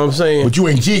got to. You know what I'm saying? But you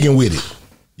ain't jigging with it.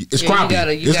 It's Yeah, you crappie.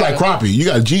 gotta- It's like crappie. You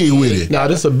got to jig with it. Nah,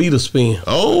 this a beater spin.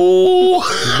 Oh,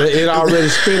 It already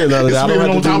spinning under there. I don't It's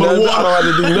have to spinning do on top nothing. of the I don't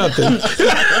have to do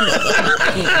nothing.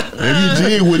 and you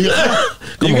jig with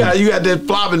it. You got that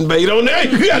flopping bait on there.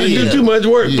 You got to Yeah. do too much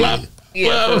work. Yeah. Flop. Yeah,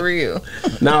 Well, for real.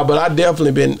 Nah, but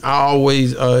I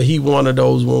always he one of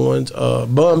those ones.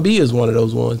 Bun B is one of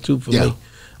those ones too for Yeah. me.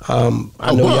 I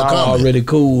Oh, know Bun y'all coming. already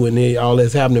cool and all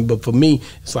that's happening, but for me,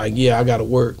 it's like I got to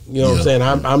work. You know what I'm Yeah. saying?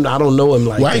 I don't know him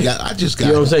like Well, that. I just got.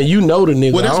 You know what I'm saying? You know the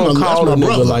nigga. Well, I that's don't my- call that's the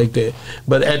my nigga brother. like that.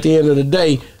 But at the end of the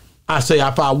day, I say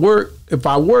if I work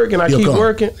and I He'll keep come.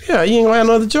 working, you ain't gonna have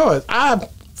another choice.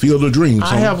 Feel the dream. I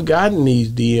son. have gotten these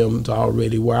DMs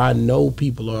already where I know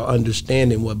people are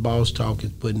understanding what Boss Talk is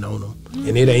putting on them,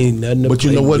 and it ain't nothing. To But you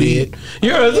play know what, with. E? You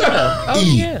know what I'm saying? Oh,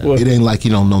 E, yeah. It ain't like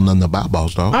you don't know nothing about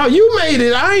Boss Dog. Oh, you made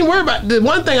it. I ain't worried about the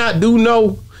one thing I do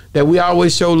know that we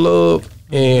always show love,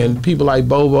 and people like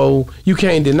Bobo, you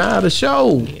can't deny the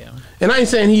show. Yeah. And I ain't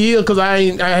saying he is because I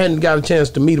hadn't got a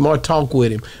chance to meet him or talk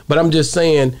with him, but I'm just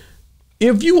saying.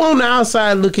 If you on the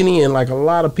outside looking in, like a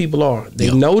lot of people are, they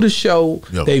Yep. know the show,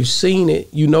 Yep. they've seen it,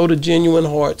 you know the genuine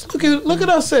hearts. Look at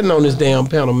us sitting on this damn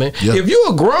panel, man. Yep. If you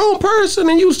a grown person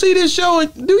and you see this show,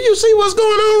 do you see what's going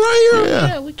on right here? Yeah.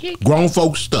 Yeah, we kick. Grown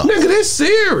folks stuff. Nigga, this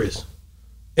serious.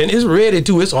 And it's ready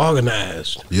too. It's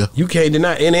organized. Yeah. You can't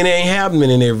deny it. And it ain't happening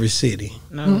in every city.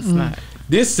 No, it's not.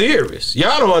 This serious.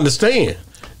 Y'all don't understand.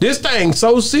 This thing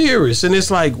so serious. And it's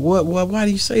like, what why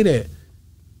do you say that?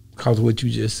 Because of what you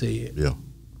just said. Yeah,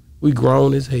 We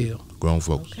grown as hell. grown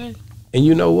folks. Okay. And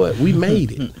you know what? We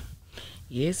made it.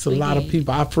 Yes, It's a lot of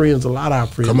people. Our friends, a lot of our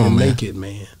friends Come on, didn't man. make it,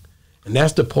 man. And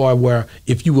that's the part where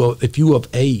if you of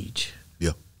age,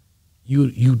 Yeah,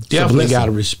 you definitely blessing. got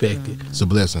to respect it. it's a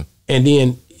blessing. And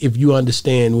then if you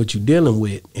understand what you're dealing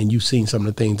with and you've seen some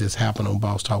of the things that's happened on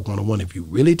Boss Talk 101, if you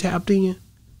really tapped in,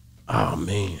 oh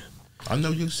man. I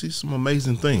know you see some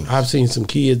amazing things. I've seen some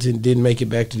kids that didn't make it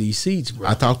back to these seats, bro.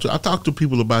 I talk to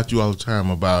people about you all the time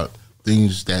about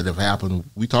things that have happened.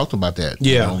 We talked about that.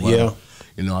 Yeah, yeah.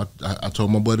 You know, I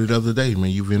told my buddy the other day,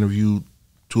 man, you've interviewed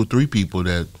 2 or 3 people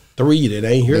that 3 that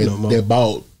ain't here no more. that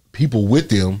bought people with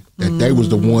them that they was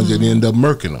the ones that ended up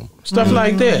murking them. Stuff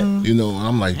like that. You know, and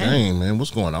I'm like, dang, man,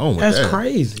 what's going on with That's that?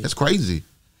 crazy. That's crazy.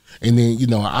 And then, you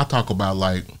know, I talk about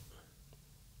like,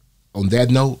 on that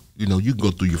note, you know, you can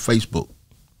go through your Facebook,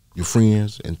 your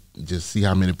friends, and just see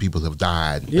how many people have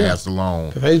died and Yeah. passed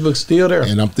along. Facebook's still there.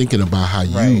 And I'm thinking about how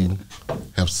you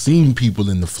have seen people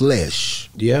in the flesh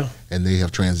Yeah. and they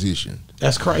have transitioned.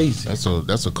 That's crazy.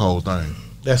 That's a cold thing.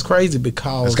 That's crazy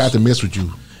because It's got to mess with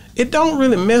you. it don't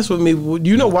really mess with me.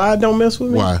 You know why it don't mess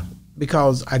with me? Why?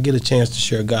 Because I get a chance to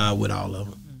share God with all of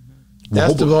them.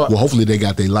 Well, hopefully they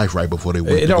got their life right before they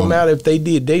went. It don't matter if they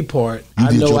did their part.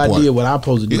 I know I did what I'm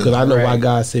supposed to do because I know why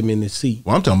God set me in this seat.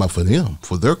 Well, I'm talking about for them,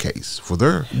 for their case, for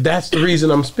their. That's the reason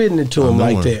I'm spitting it to them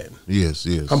like that. Yes.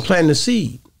 I'm planting the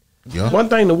seed. Yeah. One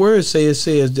thing the word says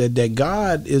that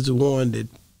God is the one that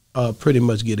pretty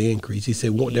much get the increase. He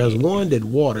said there's one that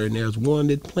water and there's one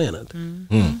that planted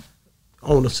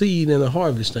on the seed and the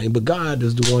harvest thing, but God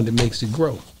is the one that makes it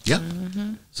grow. Yeah.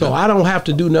 So I don't have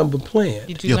to do nothing but plant.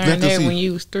 Did you learn that when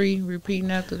you was 3, repeating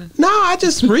after the? No, I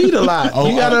just read a lot.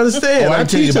 You gotta understand. I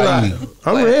teach a lot.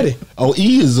 I'm ready. Oh,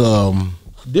 E is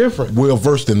different. Well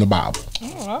versed in the Bible.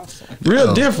 Oh, awesome.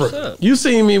 Real different. You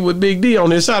seen me with Big D on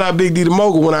this. Shout out Big D the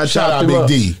mogul when I chopped him up.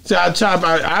 Shout out Big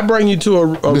D. I bring you to a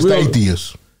Mr. real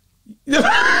Atheist.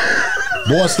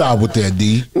 Boy, stop with that,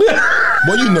 D.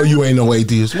 Boy, you know you ain't no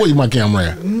atheist. Where's my camera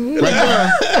at? Right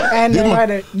there. And right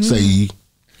there. Say E.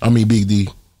 I mean Big D.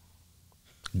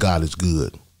 God is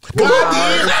good.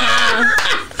 God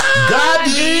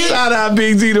is. Shout out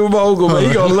Big D the mogul, man.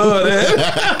 He gonna love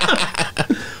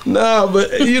that. No,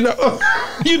 but you know,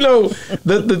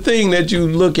 the thing that you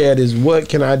look at is what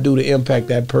can I do to impact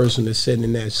that person that's sitting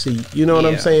in that seat? You know what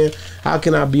I'm saying? How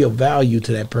can I be of value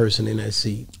to that person in that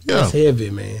seat? Yeah. That's heavy,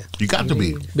 man. You got to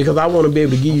be. Because I want to be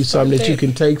able to give you something that you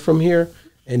can take from here,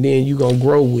 and then you gonna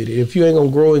grow with it. If you ain't gonna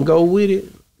grow and go with it,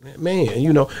 man,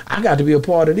 you know, I got to be a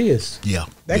part of this. Yeah.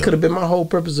 That could have been my whole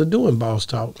purpose of doing Boss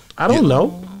Talk. I don't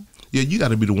know. Yeah, you got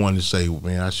to be the one to say,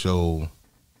 man,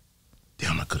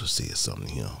 damn, I could have said something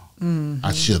to him.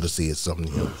 I should have said something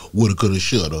to him. Woulda, coulda,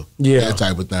 shoulda. Yeah, that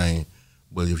type of thing.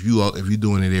 But if you're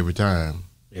doing it every time,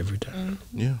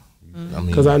 yeah. I mean,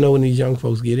 because I know when these young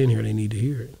folks get in here, they need to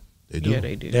hear it. They do. Yeah,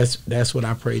 they do. That's what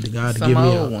I prayed to God to Some give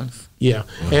me. old ones. Yeah,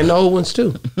 and the old ones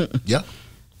too. Yeah.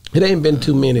 It ain't been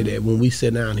too many that when we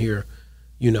sit down here,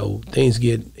 you know, things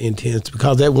get intense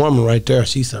because that woman right there,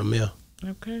 she's something else.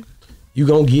 Okay. You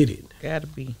gonna get it. Gotta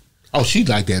be. Oh, she's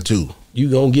like that too. You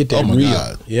gonna get that real.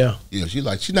 God. Yeah. Yeah, she's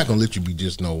not gonna let you be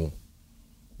just no,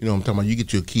 you know what I'm talking about? You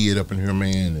get your kid up in here,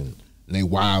 man, and they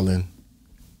wilding.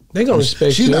 They gonna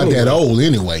respect you. She's not that old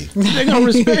anyway. They gonna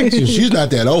respect you. She's not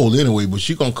that old anyway, but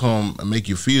she gonna come and make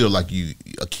you feel like you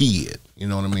a kid. You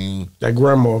know what I mean? That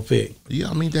grandma effect. Yeah,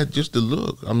 I mean that just the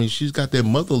look. I mean she's got that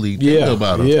motherly thing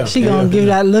about her. Yeah. She gonna give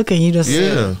that look and you just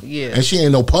Yeah. And she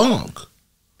ain't no punk.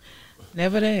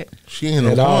 Never that. She ain't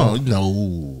no punk.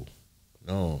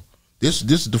 No. This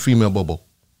is the female BoBo.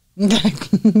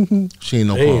 She ain't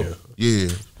no punk. Yeah.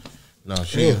 No,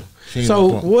 she ain't.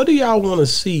 So what do y'all want to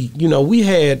see? You know, we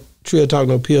had Trill Talk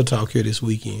No Pill Talk here this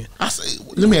weekend.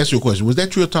 Let me ask you a question. Was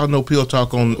that Trill Talk No Pill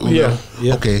Talk on Yeah.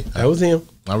 Okay. That was him.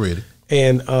 I read it.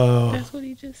 And that's what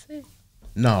he just said.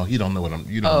 No, you don't know what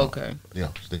you don't know. Okay.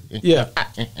 Yeah.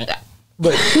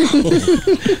 But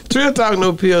Trill Talk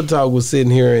No Pill Talk was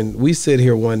sitting here, and we sit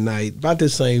here one night about the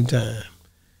same time,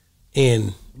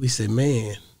 and we said,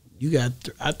 "Man, you got."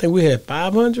 I think we had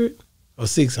 500 or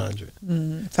 600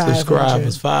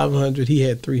 subscribers. 500. He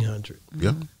had 300.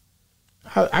 Yeah.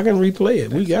 I can replay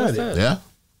it. We got it. Yeah.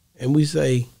 And we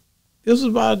say, this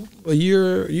was about a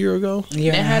year ago.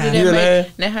 Now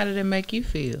how did it make you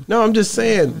feel? No, I'm just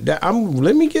saying that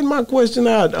let me get my question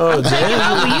out.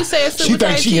 When you said Super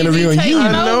Tight she TV interviewing taking you. over,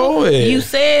 I know it. You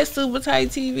said Super Tight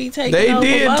TV taking over.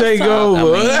 They did take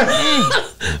over.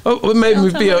 It made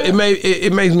me feel.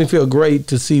 It makes me feel great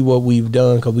to see what we've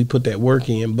done because we put that work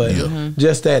in. But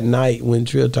just that night when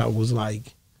Trill Talk was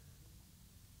like,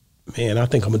 man, I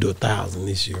think I'm gonna do 1,000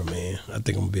 this year, man. I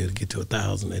think I'm gonna be able to get to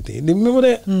 1,000 at the end. Remember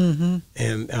that? Mm-hmm.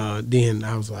 And then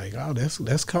I was like, oh,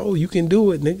 that's cool. You can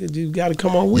do it, nigga. You got to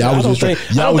come on with it. I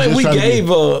don't think we gave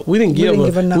up. We didn't give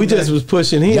up. We just was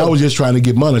pushing him. Y'all was just trying to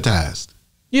get monetized.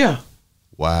 Yeah.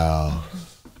 Wow.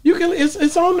 You can.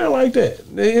 It's on there like that.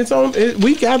 It's on.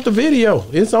 We got the video.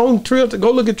 It's on Trill.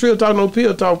 Go look at Trill Talk No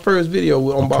Pill Talk first video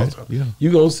on Boss Talk. Yeah.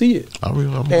 You gonna see it. I'm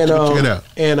gonna check it out.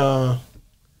 And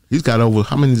he's got over,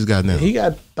 how many he's got now? He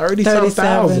got 30-some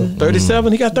thousand.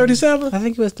 37? He got 37? I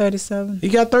think it was 37. He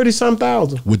got 30-some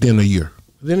thousand. Within a year.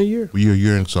 Within a year.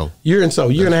 Year and so. Year and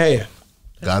a half.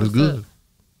 God is good.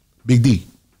 Big D.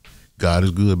 God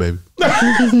is good, baby.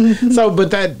 So,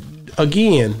 but that,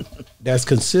 again, that's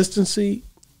consistency.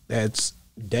 That's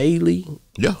daily.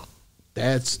 Yeah.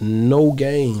 That's no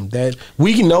game. That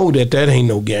we know that ain't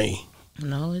no game.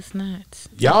 No, it's not.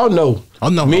 Y'all know. I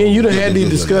know. Me and you done had these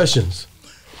discussions.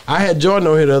 I had Jordan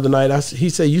on here the other night. He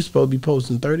said you supposed to be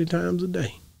posting 30 times a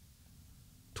day.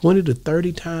 20 to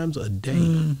 30 times a day.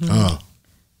 Mm-hmm.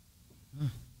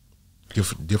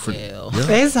 Different. Yeah.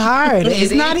 It's hard.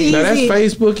 It's not easy. Now that's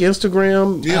Facebook,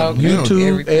 Instagram,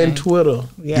 YouTube, and Twitter.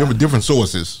 Yeah. Different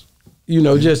sources. You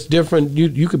know, just different.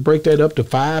 You could break that up to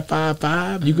 5, 5,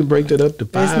 5. You can break that up to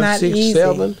 5, 6,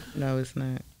 7. No, it's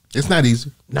not. It's not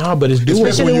easy. No, but it's doable.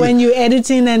 Especially when you're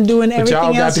editing and doing everything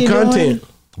y'all got else the you're content.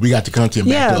 doing. We got the content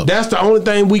back up. That's the only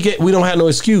thing we get. We don't have no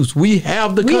excuse. We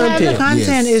have the content. We have the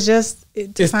content. Yes. It's just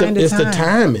It's find the time.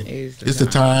 timing. It's the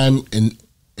time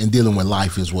and dealing with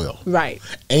life as well. Right.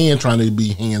 And trying to be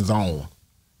hands on.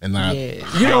 And not You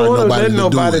don't want to let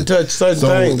nobody touch certain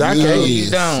things. I can't. You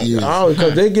don't. Yes. Oh,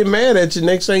 because they get mad at you.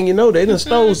 Next thing you know, they done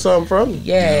stole something from you.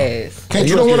 Yes. Can't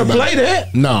You don't trust want to everybody. play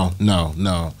that. No.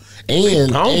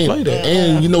 And I don't play that.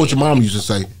 And you know what your mom used to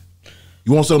say?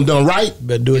 You want something done right?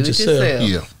 But do it yourself.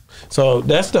 Yeah. So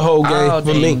that's the whole game All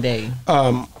for day, me. day.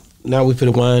 Now we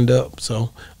finna wind up.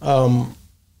 So,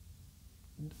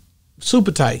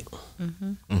 super tight.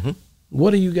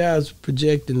 What are you guys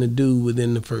projecting to do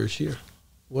within the first year?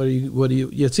 What are you?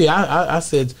 Yeah. See, I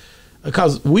said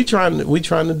because we trying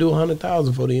to do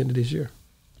 100,000 for the end of this year.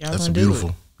 Y'all That's gonna do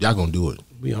beautiful. Y'all gonna do it.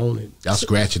 We own it. Y'all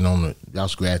scratching on it. Y'all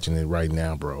scratching it right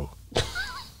now, bro.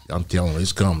 I'm telling you,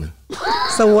 it's coming.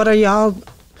 So what are y'all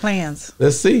plans?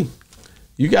 Let's see.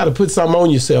 You got to put something on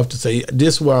yourself to say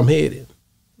this is where I'm headed.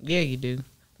 Yeah, you do.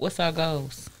 What's our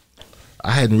goals?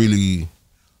 I've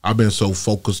been so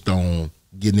focused on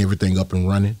getting everything up and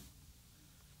running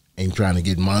and trying to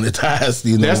get monetized.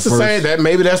 You know, That's the first. same. That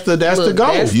maybe that's the Look,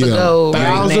 goal. That's the Yeah. goal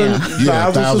right 1,000 now.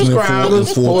 1,000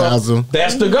 subscribers, 4,000.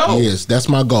 That's the goal. Yes, that's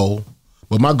my goal.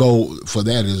 But my goal for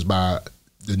that is by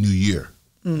the new year.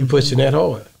 You pushing that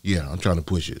hard. Yeah, I'm trying to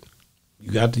push it. You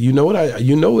got to. You know what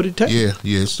it takes. Yeah.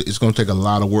 It's going to take a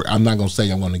lot of work. I'm not going to say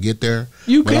I'm going to get there.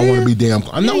 You but can. I want to be damn.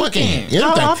 I know you I can. can.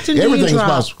 How often do you Everything's drop?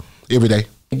 possible. Every day.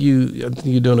 I think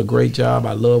you're doing a great job.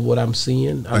 I love what I'm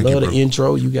seeing. I Thank you, love the bro.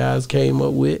 intro you guys came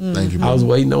up with. Thank you, I bro. was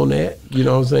waiting on that. You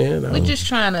know what I'm saying? We're just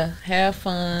trying to have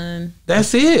fun.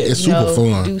 That's it. It's you super know,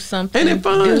 fun. Do something. Ain't it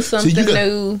fun? Do See, something you got-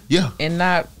 new. Yeah. And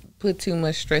not put too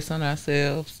much stress on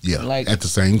ourselves. Yeah. Like At the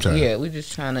same time. yeah, we're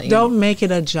just trying to Don't make it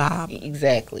a job.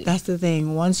 exactly. That's the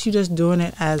thing. Once you're just doing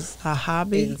it as a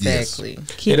hobby, Exactly.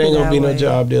 keep It ain't gonna that be no way.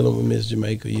 job dealing with Miss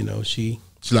Jamaica. You know she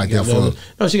She like to have got fun. other-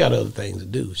 No, she got other things to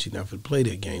do. She not gonna play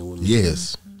that game with me.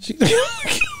 Yes. She,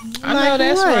 I know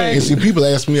that's what? right. And see, people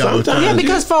ask me all the Sometimes- time. Yeah,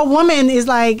 because for a woman, it's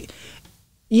like,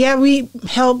 yeah, we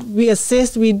help, we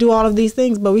assist, we do all of these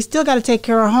things, but we still got to take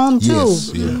care of home too.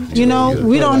 Yes, yeah. You know, Yeah,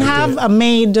 we yeah, don't like have that. a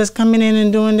maid just coming in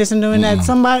and doing this and doing that.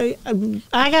 Somebody,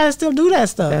 I got to still do that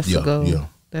stuff. That's Yeah, the goal. yeah.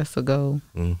 That's the goal.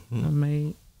 I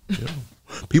made.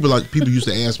 People used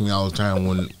to ask me all the time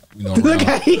when Look around,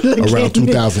 how he look around at me.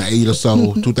 2008 or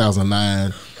so,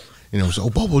 2009. So,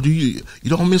 BoBo, you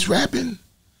don't miss rapping?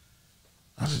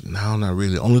 I said, no, not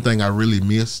really. Only thing I really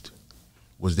missed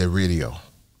was that radio.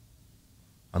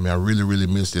 I mean, I really, really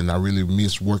missed it, and I really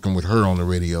missed working with her on the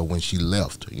radio when she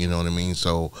left. You know what I mean?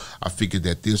 So I figured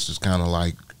that this is kind of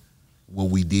like what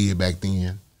we did back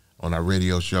then on our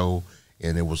radio show,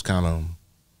 and it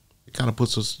kind of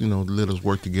puts us, let us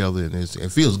work together, and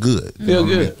it feels good. You know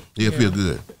what I mean? Yeah, it feels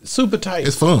good. super tight.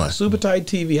 It's fun. Super tight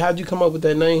TV. How'd you come up with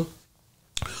that name?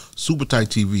 Super Tight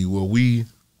TV. Well,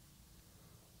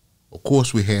 of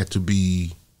course, we had to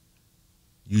be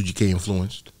UGK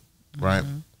influenced, right?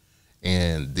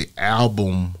 And the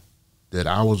album that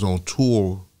I was on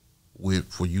tour with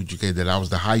for UGK, that I was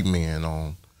the hype man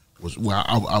on,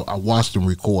 I watched them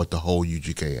record the whole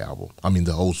UGK album. I mean,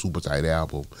 the whole Super Tight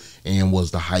album, and was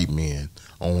the hype man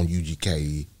on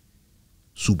UGK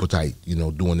Super Tight,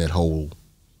 during that whole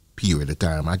period of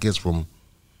time. I guess from,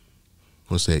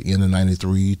 end of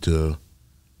 93 to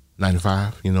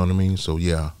 95, you know what I mean? So,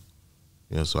 yeah,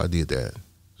 so I did that.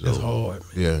 So, That's hard.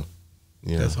 Man.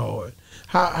 Yeah. That's hard.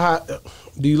 How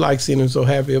do you like seeing him so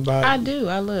happy about it? I do.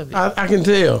 I love it. I can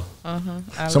tell.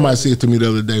 Somebody said to me the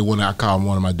other day when I called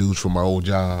one of my dudes from my old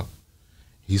job,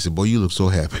 he said, "Boy, you look so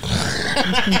happy."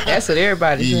 That's what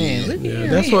everybody's Yeah. saying. Look at Yeah, you.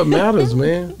 that's what matters,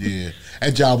 man. Yeah.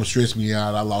 That job was stressing me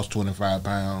out. I lost 25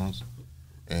 pounds.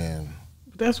 And,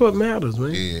 That's what matters,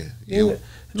 man. yeah, Yeah. too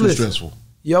Listen. stressful.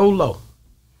 YOLO.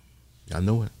 I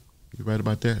know it. You're right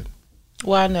about that.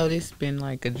 Well, I know this has been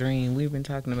like a dream. We've been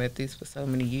talking about this for so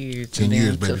many years. 10 and then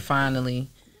years, to baby. finally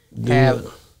Do have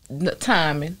it. the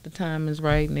timing. The time is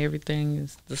right and everything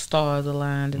is, the stars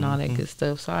aligned and all that good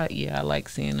stuff. So, I like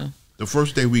seeing him The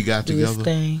first day we got do his together,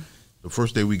 thing.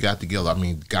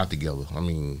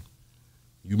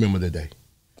 you remember the day.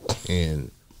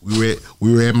 And we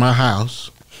were at my house.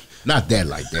 Not that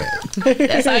like that.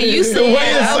 That's how you said The way it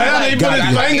it. I was sounded, he put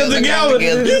his fingers together. The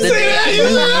You see day I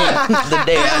that? knew you. The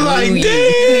day I'm I like, knew you.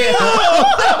 damn.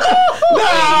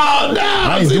 No.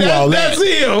 I didn't do all that. That's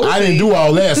him. I didn't do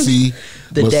all that, see.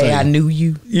 The day I knew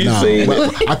you.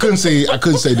 I couldn't say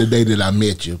the day that I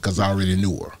met you because I already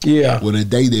knew her. Yeah. Well, the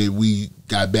day that we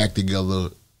got back together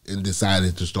and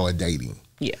decided to start dating.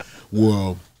 Yeah.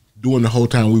 Well, during the whole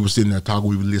time we were sitting there talking,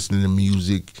 we were listening to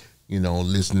music,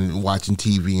 listening, watching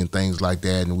TV and things like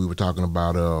that, and we were talking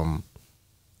about,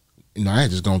 I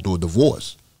had just gone through a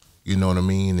divorce, you know what I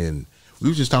mean, and we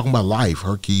were just talking about life,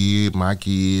 her kid, my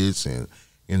kids, and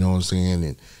you know what I'm saying,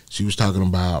 and she was talking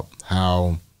about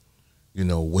how,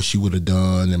 what she would have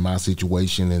done in my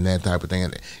situation and that type of thing.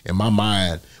 And in my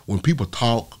mind, when people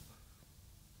talk,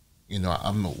 I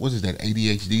don't know, what is that,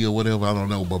 ADHD or whatever, I don't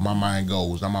know, but my mind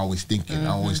goes, I'm always thinking,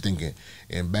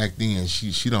 and back then,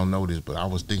 she don't know this, but I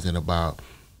was thinking about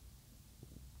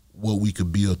what we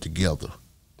could build together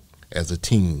as a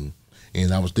team,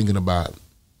 and I was thinking about,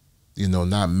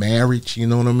 not marriage, you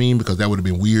know what I mean, because that would have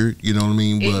been weird, you know what I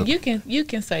mean, but you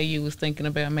can say you was thinking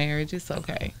about marriage, it's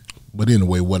okay. But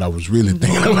anyway, what I was really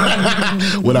thinking about,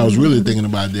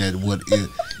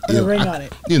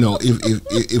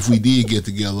 if we did get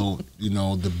together,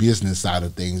 the business side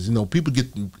of things, people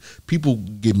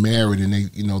get married and they,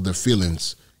 their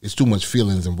feelings, it's too much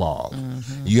feelings involved.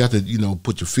 Mm-hmm. You have to,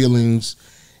 put your feelings,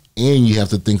 and you have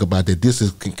to think about that this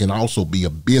can also be a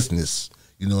business,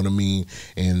 you know what I mean?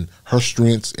 And her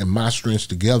strengths and my strengths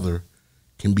together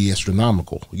can be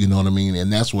astronomical, you know what I mean?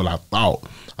 And that's what I thought.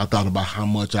 I thought about how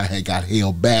much I had got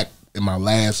held back in my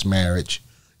last marriage,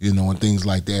 and things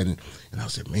like that. And I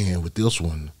said, man, with this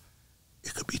one,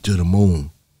 it could be to the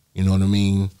moon, you know what I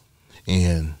mean?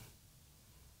 And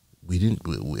we didn't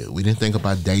think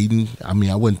about dating. I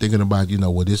mean, I wasn't thinking about,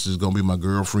 this is going to be my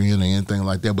girlfriend or anything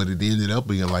like that, but it ended up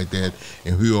being like that.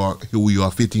 And here we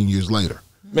are 15 years later.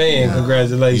 Man,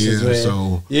 congratulations, man.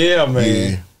 So, yeah,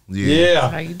 man. Yeah.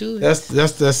 How you do it? That's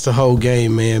the whole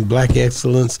game, man. Black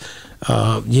excellence.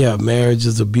 Marriage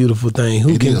is a beautiful thing.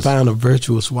 Who can find a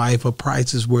virtuous wife? A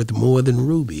price is worth more than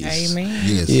rubies. Amen.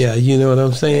 Yes. Yeah, you know what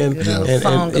I'm saying? Yeah.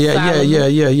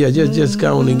 Just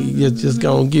go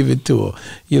and give it to her.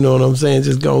 You know what I'm saying?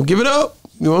 Just go and give it up.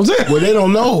 You know what I'm saying? Well, they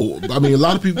don't know. I mean, a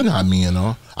lot of people know how men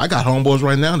are. I got homeboys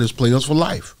right now that's players for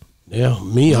life. Yeah,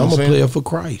 me, I'm a player for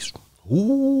Christ.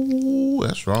 Ooh,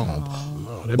 that's wrong.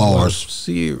 That Bars.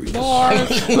 Serious.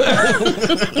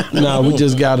 Nah, we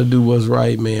just got to do what's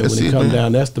right, man. When it comes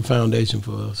down, that's the foundation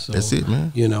for us. So, that's it,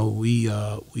 man.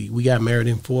 We got married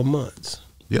in 4 months.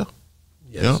 Yeah.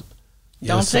 Yes.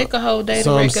 Yeah. Don't take a whole day to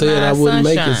some recognize said I wouldn't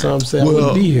sunshine. make it. Some said I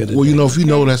wouldn't be here today. Well, if you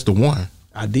know that's the one.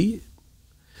 I did.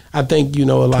 I think, a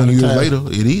lot 20 of years times. later,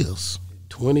 it is.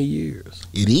 20 years.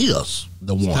 It is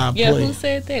the one. Stop Yeah, playing. who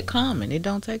said that? Common. It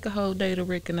don't take a whole day to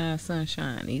recognize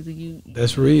sunshine. Either you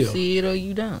That's real. see it or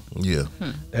you don't. Yeah.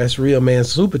 That's real, man.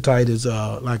 Super Tight is,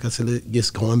 like I said, it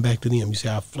gets going back to them. You see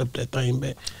how I flipped that thing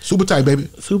back? Super Tight, baby.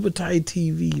 Super Tight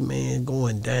TV, man,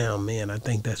 going down, man. I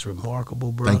think that's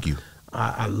remarkable, bro. Thank you.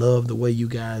 I love the way you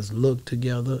guys look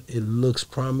together. It looks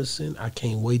promising. I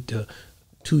can't wait to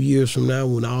 2 years from now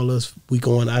when all us we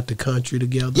going out the country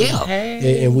together. Yeah.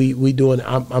 Hey. And we doing.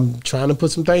 I'm trying to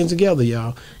put some things together,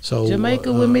 y'all. So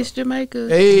Jamaica with Miss Jamaica.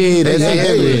 Hey, that's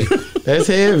heavy. That's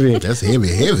heavy. That's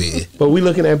heavy. But we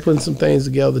looking at putting some things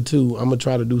together too. I'm gonna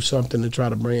try to do something to try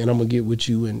to bring. And I'm gonna get with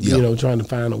you and trying to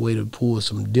find a way to pull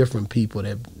some different people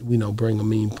that bring a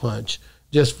mean punch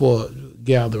just for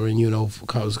gathering.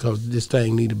 Because this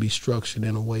thing need to be structured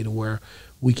in a way to where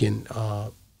we can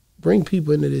bring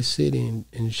people into this city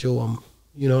and show them.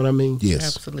 You know what I mean?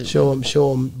 Yes, Absolutely. Show them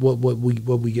what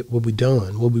we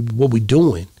done, what we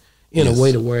doing in a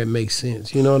way to where it makes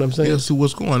sense. You know what I'm saying? Yeah. See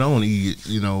what's going on.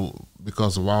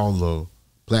 Because of all the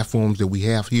platforms that we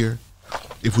have here,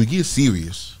 if we get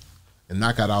serious and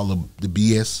knock out all the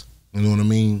BS, you know what I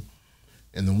mean,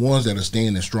 and the ones that are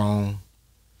standing strong,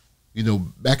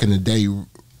 back in the day,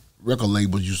 record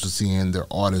labels used to send their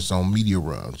artists on media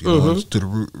runs, to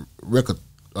the record.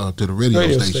 To the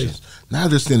radio stations. Now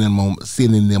they're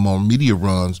sending them on media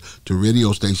runs to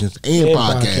radio stations and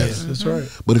podcasts. That's right.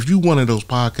 But if you one of those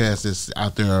podcasts that's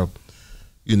out there,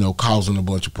 causing a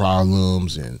bunch of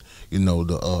problems and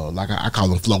like I call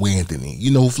him Flo Anthony.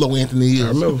 You know who Flo Anthony is? I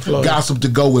remember Flo. Gossip to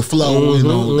go with Flo.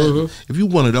 If you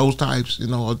one of those types,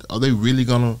 are they really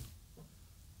gonna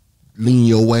lean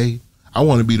your way? I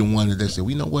want to be the one that they say,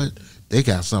 well, you know what? They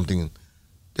got something.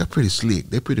 They're pretty slick.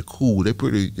 They're pretty cool. They're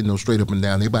pretty, straight up and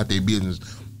down. They about their business.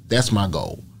 That's my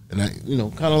goal. And I,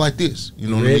 kind of like this. You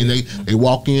know what I mean? They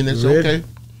walk in. They say, okay.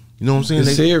 You know what I'm saying?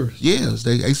 It's serious. Yes,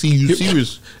 they see you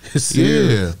serious. It's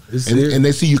serious. Yeah, it's serious. And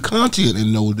they see your content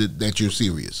and know that you're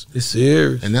serious. It's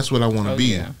serious. And that's what I want to be.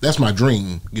 Yeah. That's my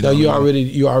dream. You're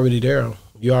already there.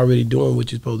 You're already doing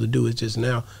what you're supposed to do. It's just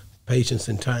now patience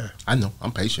and time. I know.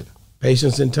 I'm patient.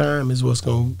 Patience and time is what's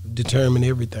going to determine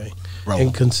everything. Bro.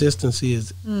 And consistency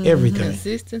is everything.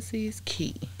 Consistency is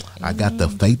key. I got the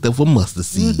faith of a mustard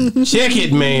seed. Check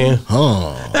it, man.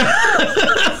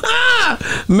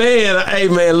 Man, hey,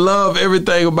 man, love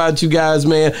everything about you guys,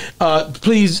 man.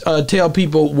 Please tell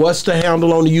people what's the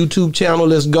handle on the YouTube channel.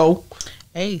 Let's go.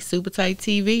 Hey, Super Tight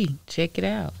TV. Check it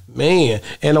out. Man,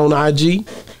 and on IG?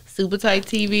 Super Tight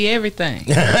TV, everything.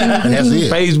 That's it.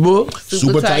 Facebook?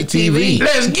 Super Tight TV.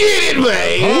 Let's get it,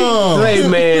 man. Hey,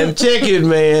 man, check it,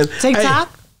 man. TikTok?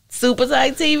 Hey. Super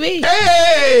Tight TV.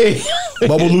 Hey!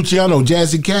 BoBo Luchiano,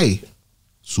 Jazzie K.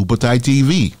 Super Tight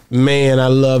TV. Man, I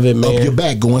love it, man. Up your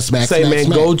back, going smack, Say, smack, man,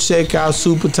 smack. go check out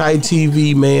Super Tight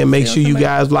TV, man. Make sure you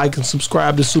guys like and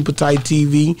subscribe to Super Tight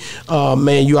TV.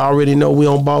 Man, you already know we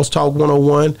on Boss Talk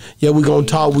 101. Yeah, we gonna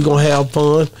talk. We gonna have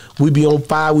fun. We be on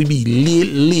fire. We be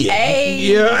lit. Hey.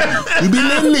 Yeah. We be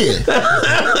lit.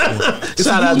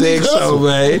 Shout out to XO,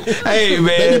 man. Hey,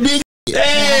 man.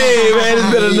 Hey, man,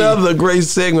 it's been another great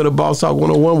segment of Boss Talk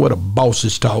 101 where the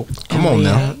bosses talk. Come on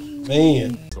now.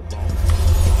 Man.